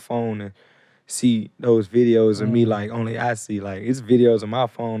through my phone and see those videos of me like only I see. Like, it's videos on my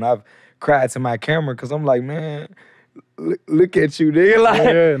phone. I've cried to my camera because I'm like, man, look at you,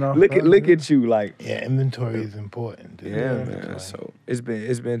 nigga. Like, look at you. Like, yeah, inventory is important. Dude. Yeah, man. So it's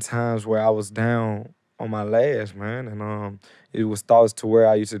been times where I was down on my last, man, and it was thoughts to where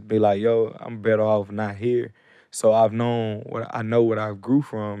I used to be like, yo, I'm better off not here. So I know what I grew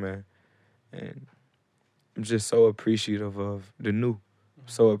from, and I'm just so appreciative of the new.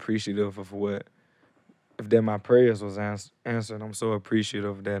 So appreciative of if that my prayers was answered. I'm so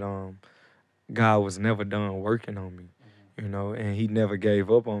appreciative that God was never done working on me, and He never gave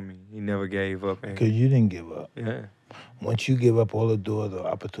up on me. He never gave up. Because you didn't give up. Yeah. Once you give up, all the doors or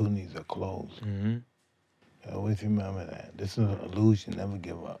opportunities are closed. Mm-hmm. Always remember that. This is an illusion. Never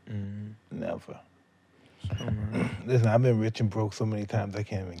give up. Mm-hmm. Never. So, Listen, I've been rich and broke so many times I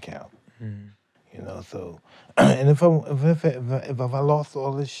can't even count. mm-hmm. So, and if I lost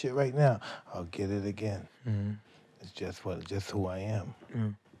all this shit right now, I'll get it again. Mm-hmm. It's just who I am.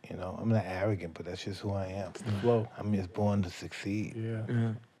 Mm-hmm. I'm not arrogant, but that's just who I am. It's the flow. I'm just born to succeed. Yeah.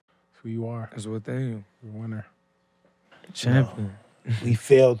 Yeah. That's who you are. That's what they are. You're a winner. Champion. We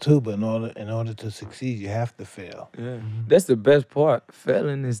fail too, but in order to succeed, you have to fail. Yeah. That's the best part.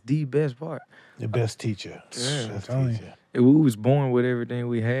 Failing is the best part. The best teacher. Yeah. Best teacher. If we was born with everything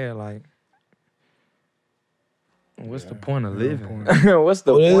we had, like, what's the point of living? What's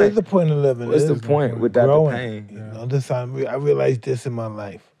the point? It is the point of living. What's the point without growing. the pain? This time I realized this in my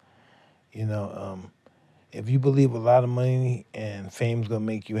life. If you believe a lot of money and fame's gonna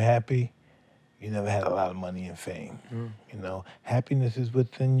make you happy, you never had a lot of money and fame. Happiness is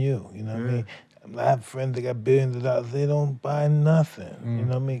within you. You know what I mean? I have friends that got billions of dollars. They don't buy nothing. You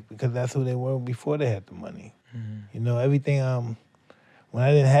know what I mean? Because that's who they were before they had the money. Everything. When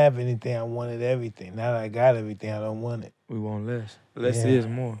I didn't have anything, I wanted everything. Now that I got everything, I don't want it. We want less. Less is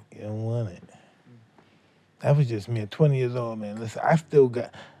more. You don't want it. That was just me at 20 years old, man. Listen, I still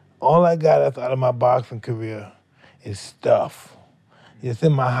got, all I got out of my boxing career is stuff. It's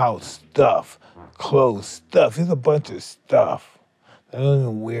in my house, stuff, clothes, stuff. It's a bunch of stuff that I don't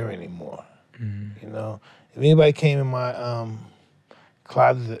even wear anymore. If anybody came in my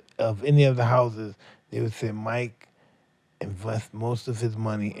closet of any of the houses, they would say, Mike invest most of his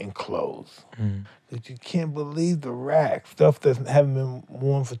money in clothes. But you can't believe the rack, stuff that haven't been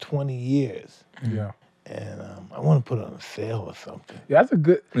worn for 20 years. Yeah. And I want to put it on a sale or something. Yeah, that's a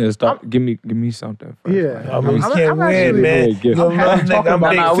good. Yeah, stop. Give me something first. Yeah. I mean, you can't wear it, man. I'm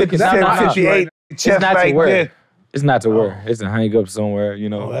big 57, 58, chest like this. It's not to wear. It's to hang up somewhere,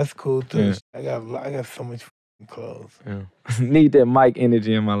 Oh, that's cool too. Yeah. I got so much clothes. Yeah. Need that Mike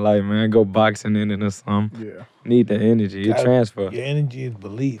energy in my life, man. Go boxing in it or something. Yeah. Need the energy. It transfer. Your energy is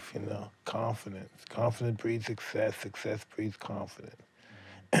belief, confidence. Confidence breeds success. Success breeds confidence.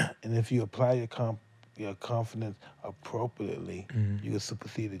 And if you apply your confidence appropriately, you can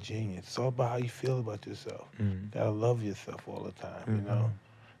supersede a genius. It's all about how you feel about yourself. You gotta love yourself all the time,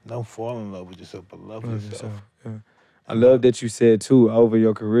 Don't fall in love with yourself, but love yourself. Yeah. I love that you said, too, over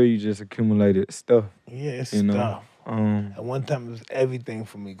your career, you just accumulated stuff. Yeah, it's you know? stuff. At one time, it was everything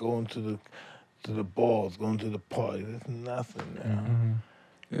for me. Going to the balls, going to the parties. It's nothing now.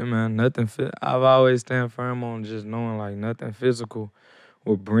 Yeah, man, nothing. I've always stand firm on just knowing, like, nothing physical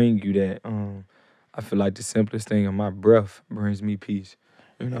will bring you that. I feel like the simplest thing in my breath brings me peace.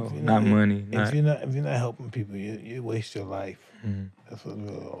 Not money. If you're not helping people, you waste your life. That's what it's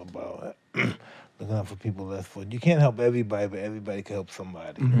really all about. Looking out for people less for. You can't help everybody, but everybody can help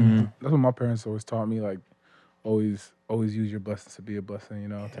somebody. That's what my parents always taught me. Like, always use your blessings to be a blessing.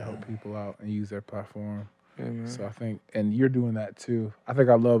 To help people out and use their platform. Yeah, man. So I think, and you're doing that too. I think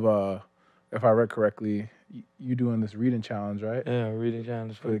I love. If I read correctly, you doing this reading challenge, right? Yeah, reading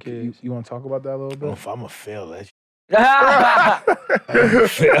challenge for the kids. You want to talk about that a little bit? If I'm gonna fail that.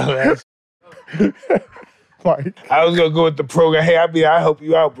 Like, I was gonna go with the program. Hey, I help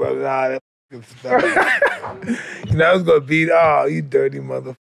you out, brother. Nah, that stuff. I was gonna beat. Oh, you dirty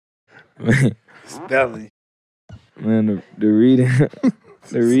mother. Spelling. Man, the reading,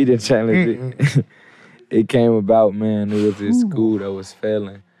 the reading challenge. it came about, man. It was this school that was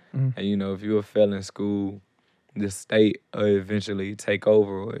failing. And, you know, if you're a failing school, the state will eventually take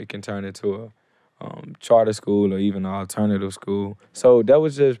over, or it can turn into a charter school or even an alternative school. So that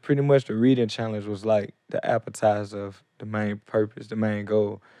was just pretty much the reading challenge was like the appetizer of the main purpose, the main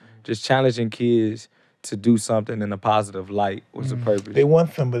goal. Just challenging kids to do something in a positive light was the purpose. They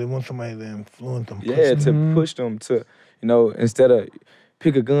want somebody to influence them. Yeah, to push them to, you know, instead of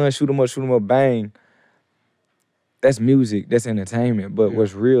pick a gun, shoot them up, bang. That's music, that's entertainment. But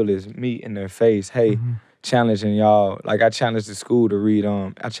what's real is me in their face, hey, challenging y'all. Like I challenged the school to read,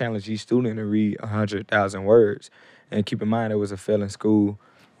 I challenged each student to read 100,000 words. And keep in mind it was a failing school.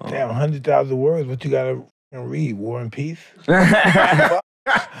 Damn, 100,000 words, what you gotta read? War and Peace?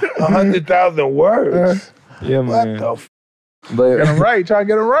 100,000 words? Yeah, man. What the f***? But Get them right. Try to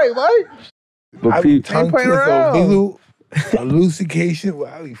get them right, Mike. but people tongue playing twister, around. visual hallucination.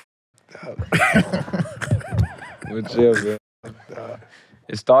 Wow, I be f***ed up. But chill, man.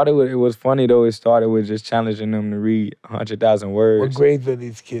 It was funny though, it started with just challenging them to read 100,000 words. What grades are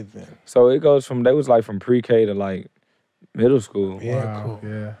these kids in? So it goes from, they was like from pre-K to like middle school. Yeah, Wow, cool.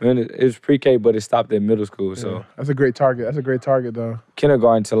 Yeah. And it was pre-K, but it stopped at middle school. So That's a great target. That's a great target, though.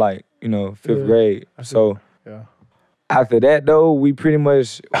 kindergarten to like, you know, fifth grade. So Yeah. after that though, we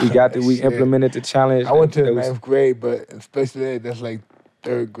implemented the challenge. I went to the It was- 9th grade, but in special ed, that's like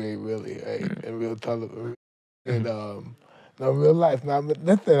 3rd grade, really, right? In real television. And no, real life. Now,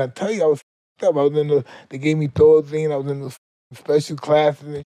 listen, I tell you, I was f***ed up. I was they gave me Thorazine. I was in the special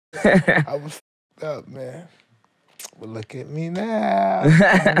classes. And I was f***ed up, man. But look at me now.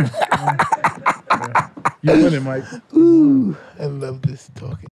 You winning, Mike. Ooh, I love this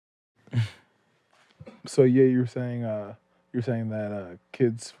talking. So yeah, you're saying that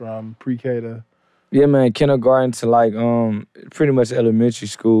kids from pre-K to Yeah, man, kindergarten to like pretty much elementary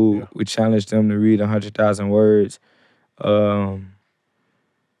school, we challenged them to read 100,000 words. It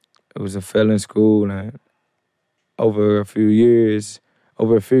was a failing school, and over a few years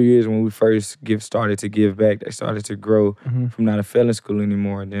when we first started to give back, they started to grow from not a failing school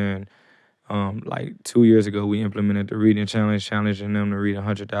anymore. Then like 2 years ago, we implemented the reading challenge, challenging them to read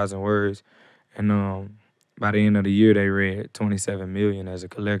 100,000 words. And by the end of the year, they read 27 million as a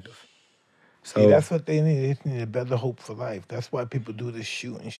collective. So See, that's what they need. They need a better hope for life. That's why people do this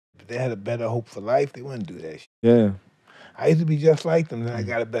shooting. If they had a better hope for life, they wouldn't do that shit. yeah. I used to be just like them. Then I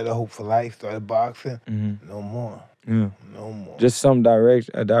got a better hope for life, started boxing. No more. Yeah. No more. Just some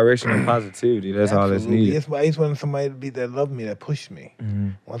direction of positivity. That's all that's Absolutely. needed. I just wanted somebody to be that loved me, that pushed me.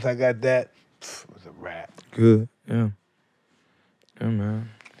 Once I got that, it was a wrap. Good. Yeah. Yeah, man.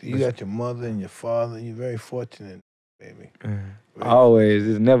 So you got your mother and your father. You're very fortunate, baby. Always.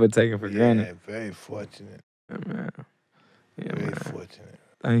 It's never taken for Yeah, granted. very fortunate. Yeah, man. Yeah, Very man. fortunate.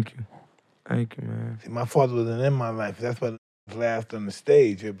 Thank you. Thank you, man. See, my father wasn't in my life. That's why I laughed on the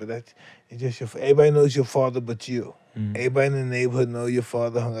stage. But it's just everybody knows your father but you. Everybody in the neighborhood know your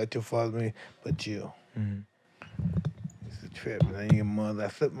father, hung out your father, but you. It's a trip. And then your mother. I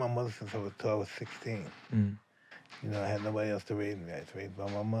slept with my mother since I was 12, I was 16. You know, I had nobody else to raise me. I was raised by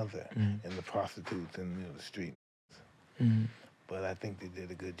my mother and the prostitutes in the street. But I think they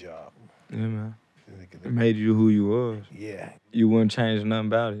did a good job. Yeah, man. It made you who you was. Yeah. You wouldn't change nothing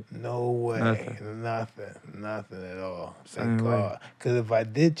about it. No way. Nothing. Nothing at all. Same Thank way. God. Because if I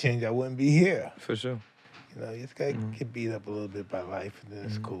did change, I wouldn't be here. For sure. You know, you just got to get beat up a little bit by life, and then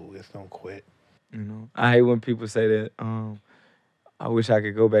it's cool. Just don't quit. You know, I hate when people say that, I wish I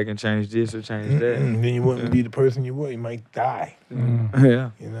could go back and change this or change that. Then you wouldn't be the person you were. You might die.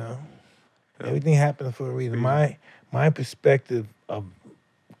 Yeah. You know? Everything happens for a reason. My perspective of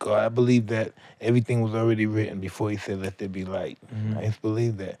God, I believe that everything was already written before he said, let there be light. I just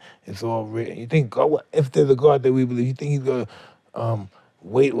believe that. It's all written. You think, God, if there's a God that we believe, you think he's going to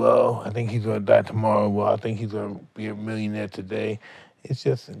wait, well, I think he's going to die tomorrow. Well, I think he's going to be a millionaire today. It's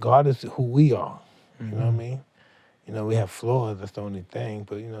just, God is who we are. You know what I mean? You know, we have flaws, that's the only thing,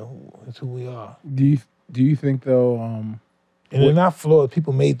 but, you know, it's who we are. Do you think though? And they're not flawed.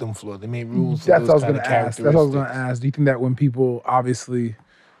 People made them flawed. They made rules for That's what I those was kind going of to ask. characteristics. That's what I was going to ask. Do you think that when people obviously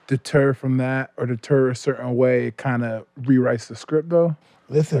deter from that or deter a certain way, it kind of rewrites the script though?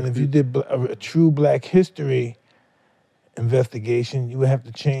 Listen, if you did a true Black history investigation, you would have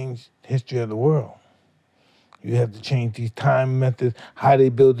to change the history of the world. You have to change these time methods, how they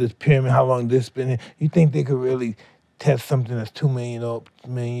build this pyramid, how long this been here. You think they could really test something that's 2 million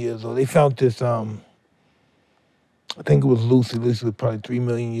years old? They found this, I think it was Lucy. Lucy was probably 3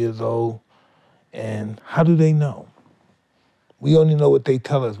 million years old. And how do they know? We only know what they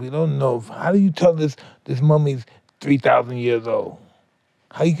tell us. We don't know. How do you tell this mummy's 3,000 years old?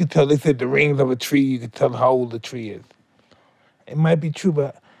 How you could tell? They said the rings of a tree, you could tell how old the tree is. It might be true,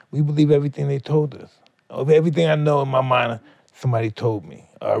 but we believe everything they told us. Of everything I know in my mind, somebody told me.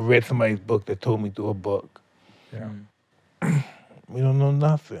 Or I read somebody's book that told me through a book. Yeah. We don't know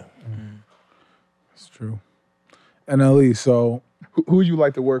nothing. It's true. NLE, so who would you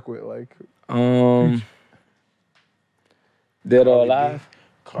like to work with? Like Dead or Cardi B. alive?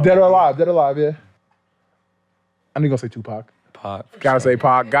 Dead or alive? Dead or alive, yeah. I'm gonna say Tupac. Pac. Gotta say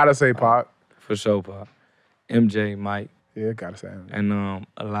Pac. Gotta say Pac. For sure, Pac. MJ, Mike, Yeah, gotta say him. and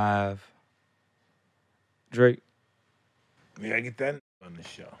alive. Drake. We gotta get that on the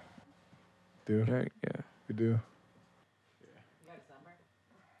show. Dude, Drake, yeah. we do.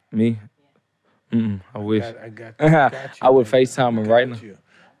 Me? I wish. I got you. I would baby. FaceTime him I right got now. you.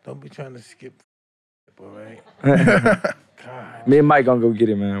 Don't be trying to skip, all right? God, Me and Mike gonna go get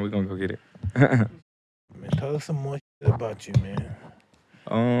it, man. We gonna go get it. man, tell us some more shit about you,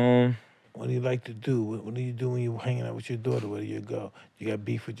 man. What do you like to do? What do you do when you're hanging out with your daughter? Where do you go? You got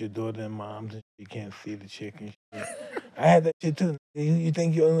beef with your daughter and moms and you can't see the chick and shit. I had that shit too. You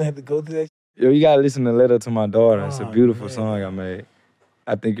think you only have to go through that shit? Yo, you gotta listen to Letter to My Daughter. It's a Oh, beautiful man. song I made.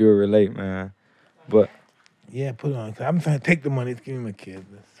 I think you'll relate, man. But Yeah, put it on. 'Cause I'm trying to take the money to give me my kids.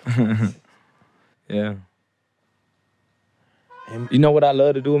 yeah. And You know what I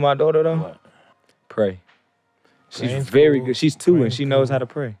love to do with my daughter though? what? Pray. She's Praying's very cool. good. She's 2 and Praying's she knows cool. how to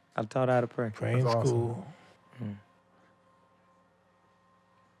pray. I've taught her how to pray. Praying That's awesome. school.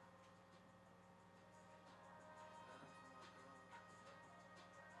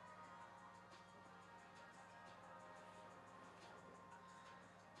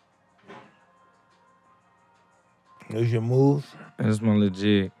 Those your moves? That's my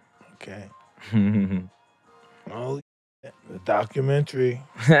legit. Okay. Oh, yeah. The documentary.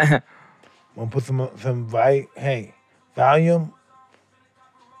 Want to put some hey, volume?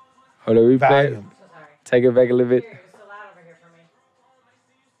 Hold the replay. Volume. Take it back a little bit.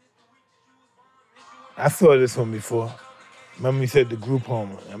 I saw this one before. Remember you said the group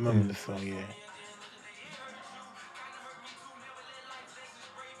home. I remember this song, yeah.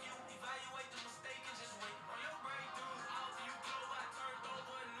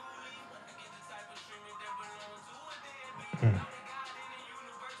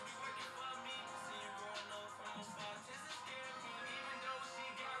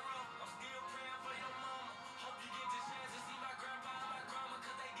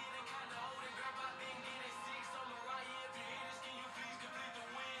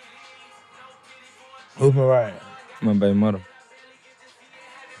 Who's Mariah? My baby mother.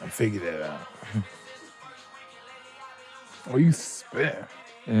 I figured that out. Oh, you spit.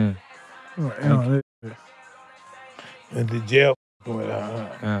 Yeah. Went to jail with her,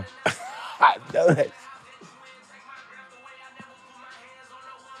 huh? Yeah. I know that.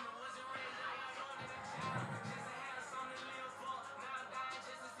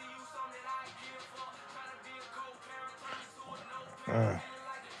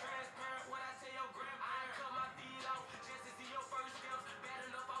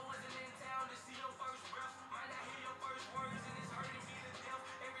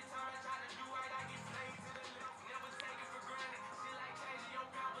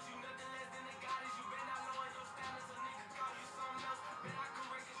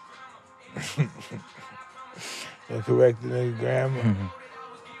 You're correcting the grammar.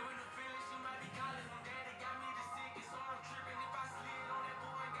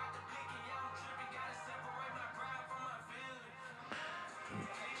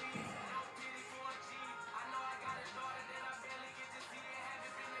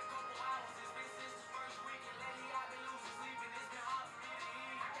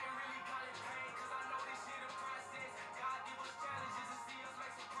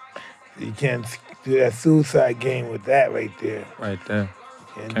 You can't do that suicide game with that right there. Right there.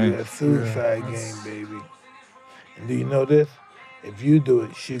 Can't Okay. do that suicide game, baby. And do you know this? If you do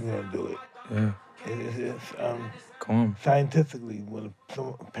it, she's gonna do it. Yeah. It's Come on. scientifically, when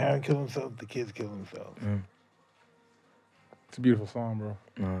a parent kills himself, the kids kill themselves. It's a beautiful song, bro.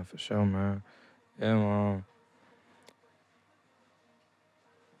 No, for sure, man. Yeah, man.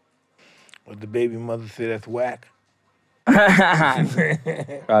 Would the baby mother say that's whack?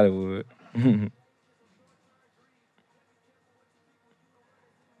 Probably would.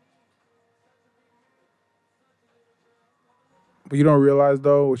 But you don't realize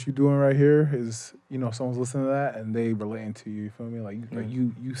though what you're doing right here is, someone's listening to that and they relating to you. You feel me? Like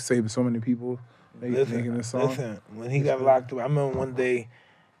you saved so many people making this song. Listen, when he got locked up, I remember one day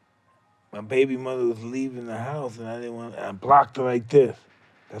my baby mother was leaving the house and I blocked her like this.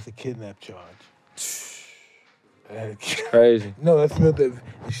 That's a kidnap charge. It's crazy. No, that's not the.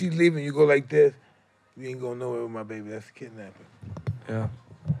 If she's leaving, you go like this. You ain't going nowhere with my baby. That's kidnapping. Yeah.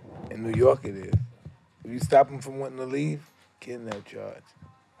 In New York, it is. If you stop him from wanting to leave, kidnap charge.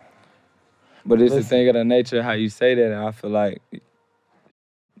 But it's the Listen. thing of the nature of how you say that, and I feel like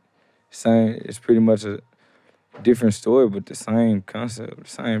it's pretty much a different story, but the same concept, the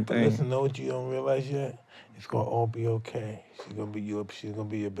same But thing. listen, know what you don't realize yet? It's gonna all be okay. She's gonna be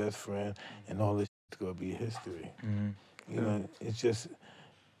your best friend, and all this is gonna be history. Mm-hmm. You know, it's just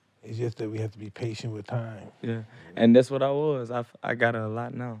that we have to be patient with time. Yeah, and that's what I was. I got a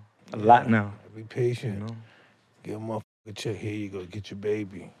lot now. A lot now. Be patient. You know? Give a motherfucker check. Here you go. Get your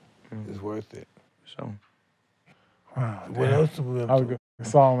baby. It's worth it. So. Wow. What else do we have That was a to? good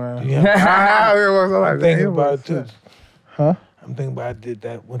song, man. Yeah. I'm I'm thinking about it too. Huh? I'm thinking about I did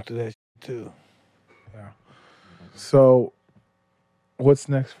that. Went through that shit too. Yeah. So, what's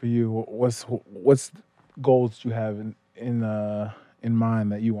next for you? What's goals you have in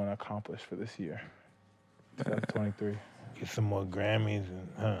mind that you want to accomplish for this year? 2023. Get some more Grammys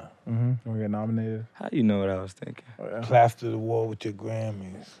and We get nominated. How you know what I was thinking? Oh, yeah. plaster the wall with your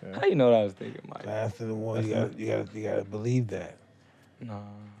Grammys. Yeah. How you know what I was thinking, Mike? Plaster the wall. That's You gotta believe that. No.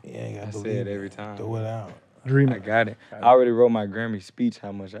 Yeah, you gotta I believe say it it. every time. Throw it out. Dream. I got it. I already wrote my Grammy speech.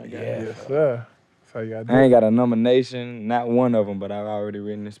 How much I got? Yeah. Yes, sir. That's how you gotta do I ain't it. got a nomination, not one of them, but I've already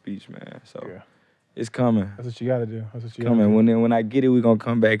written the speech, man. So Yeah. it's coming. That's what you gotta do. That's what you Coming. gotta do. When I get it, we gonna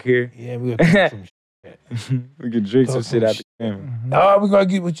come back here. Yeah, we gonna talk some shit. We can drink some Talk shit some out the Grammy. Oh, we gonna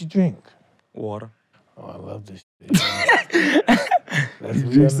get what you drink. Water. Oh, I love this shit.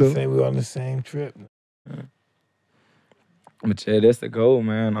 We're on the same trip. But yeah, that's the goal,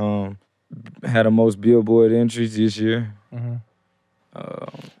 man. Had the most Billboard entries this year.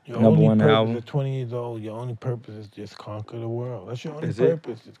 Your Number only one purpose album. at 20 years old, your only purpose is just conquer the world. That's your only That's it.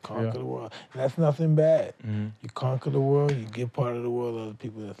 purpose, just conquer the world. And that's nothing bad. Mm-hmm. You conquer the world, you give part of the world to other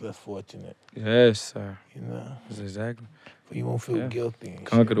people that's less fortunate. Yes, sir. You know? That's exactly. But you won't feel guilty. And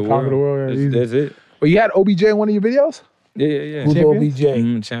Conquer the shit. world. Conquer the world, yeah, easy. That's it. Well, you had OBJ in one of your videos? Yeah. Who's Champions?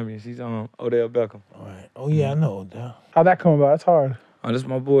 OBJ? Champions. He's on Odell Beckham. All right. Oh, yeah, I know, Odell. How'd that come about? That's hard. Oh, this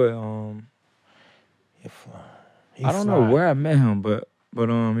my boy. You're fly. He's I don't know fly. where I met him, but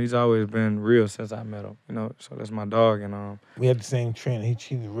he's always been real since I met him. You know, so that's my dog. And We had the same trainer.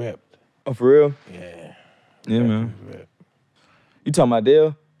 He's ripped. oh, for real? Yeah. Yeah, man. He's ripped. You talking about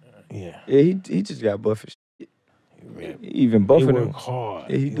Dale? Yeah. Yeah, he just got buff as shit. He ripped. He even He buffer than works hard.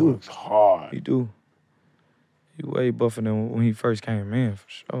 Yeah, he do. works hard. He do. He way buffer than when he first came in, for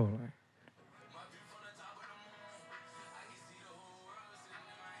sure.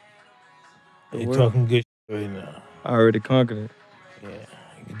 Like, You're Well, talking good shit right now. I already conquered it. Yeah.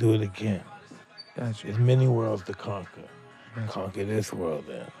 You can do it again. Gotcha. There's many worlds to conquer. Conquer this world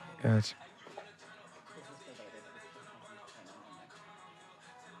then. Gotcha.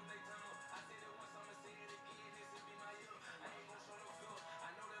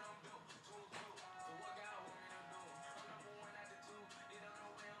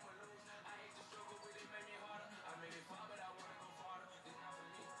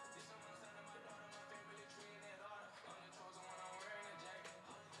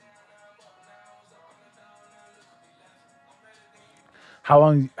 How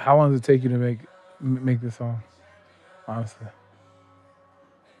long does it take you to make this song? Honestly.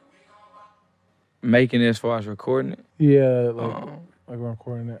 Making it as far as recording it, Yeah, like we're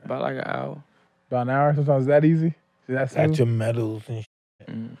recording it. about like an hour. About an hour sometimes. Is that easy? Is that Got smooth? your medals and shit.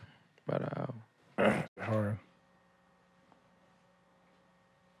 About an hour. Hard.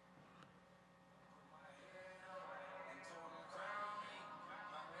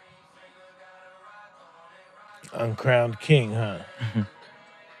 Uncrowned king, huh?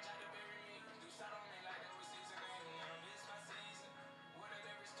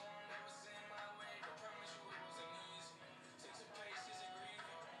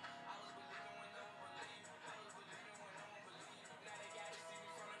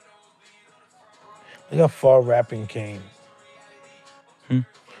 Look how far rapping came. Look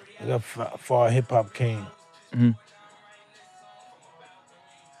how far hip hop came.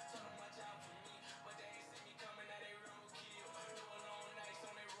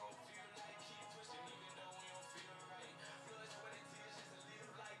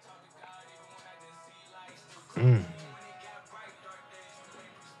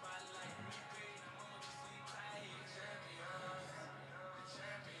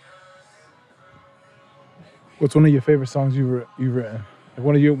 What's one of your favorite songs you've written? Like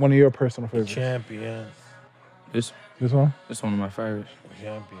one of your personal favorites. Champion. This This one? one of my favorites.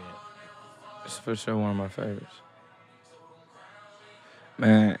 Champion. It's for sure one of my favorites.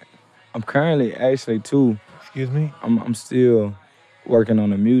 Man, I'm currently actually too. Excuse me? I'm still working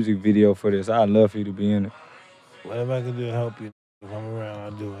on a music video for this. I'd love for you to be in it. Whatever I can do to help you, if I'm around,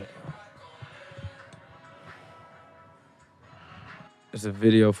 I'll do it. It's a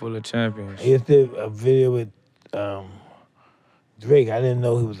video full of champions. I used to do a video with Drake. I didn't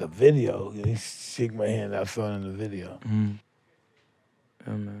know he was a video. He shook my hand. I saw it in the video.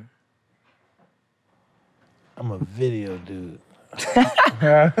 Yeah, man. I'm a video dude.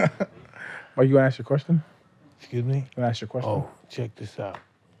 Are you gonna ask your question? Excuse me? Gonna ask your question? Oh, check this out.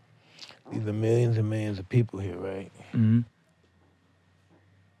 These are millions and millions of people here, right? Mm-hmm.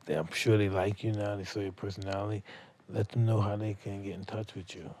 I'm sure they like you now. They saw your personality. Let them know how they can get in touch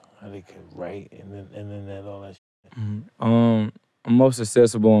with you, how they can write, and then all that shit. Mm-hmm. I'm most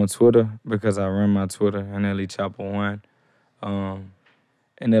accessible on Twitter because I run my Twitter, NLE Choppa 1.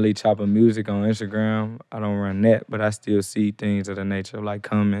 NLE Choppa Music on Instagram. I don't run that, but I still see things of the nature of like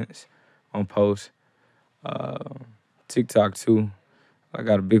comments on posts. TikTok too. I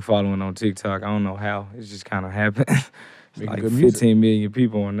got a big following on TikTok. I don't know how. It just kind of happened. It's like 15 million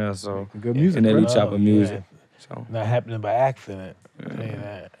people on there, so good music. NLE Choppa Music. Yeah. So Not happening by accident. I'll tell you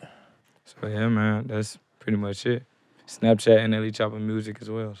that. So yeah, man, that's pretty much it. Snapchat, NLE Choppa Music as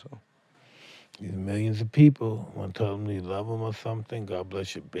well. So These millions of people want to tell them you love them or something. God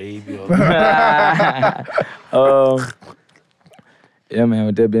bless your baby. Yeah, man,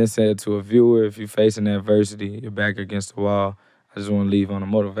 with that being said, to a viewer, if you're facing adversity, you're back against the wall, I just want to leave on a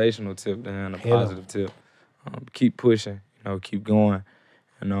motivational tip and a positive tip. Keep pushing, keep going.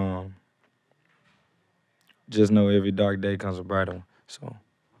 And just know every dark day comes a brighter one. So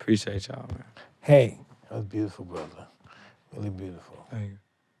appreciate y'all, man. Hey, that was beautiful, brother. Really beautiful. Thank you.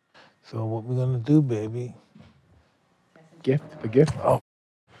 So what we're going to do, baby? The gift? Oh.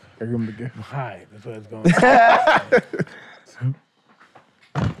 Give him the gift. Hi, that's what it's going to be.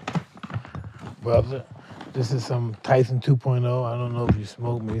 Brother, this is some Tyson 2.0. I don't know if you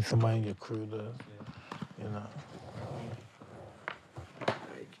smoke. Maybe somebody in your crew does. Thank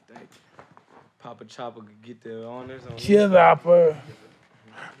you. Papa Choppa could get their honors on. Cheers, Hopper.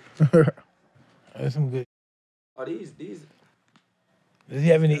 There's some good. Oh, these. Does he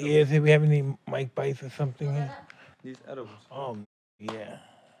have any ears here? We have any mic bites or something here? These edibles. Oh, yeah.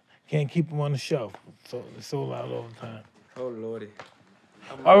 Can't keep them on the shelf. So it's sold out all the time. Oh, Lordy.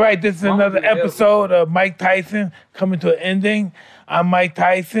 All right, this is another episode of Mike Tyson coming to an ending. I'm Mike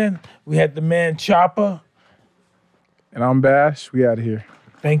Tyson. We had the man Choppa. And I'm Bash. We out of here.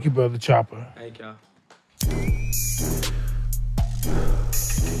 Thank you, brother Choppa. Thank y'all.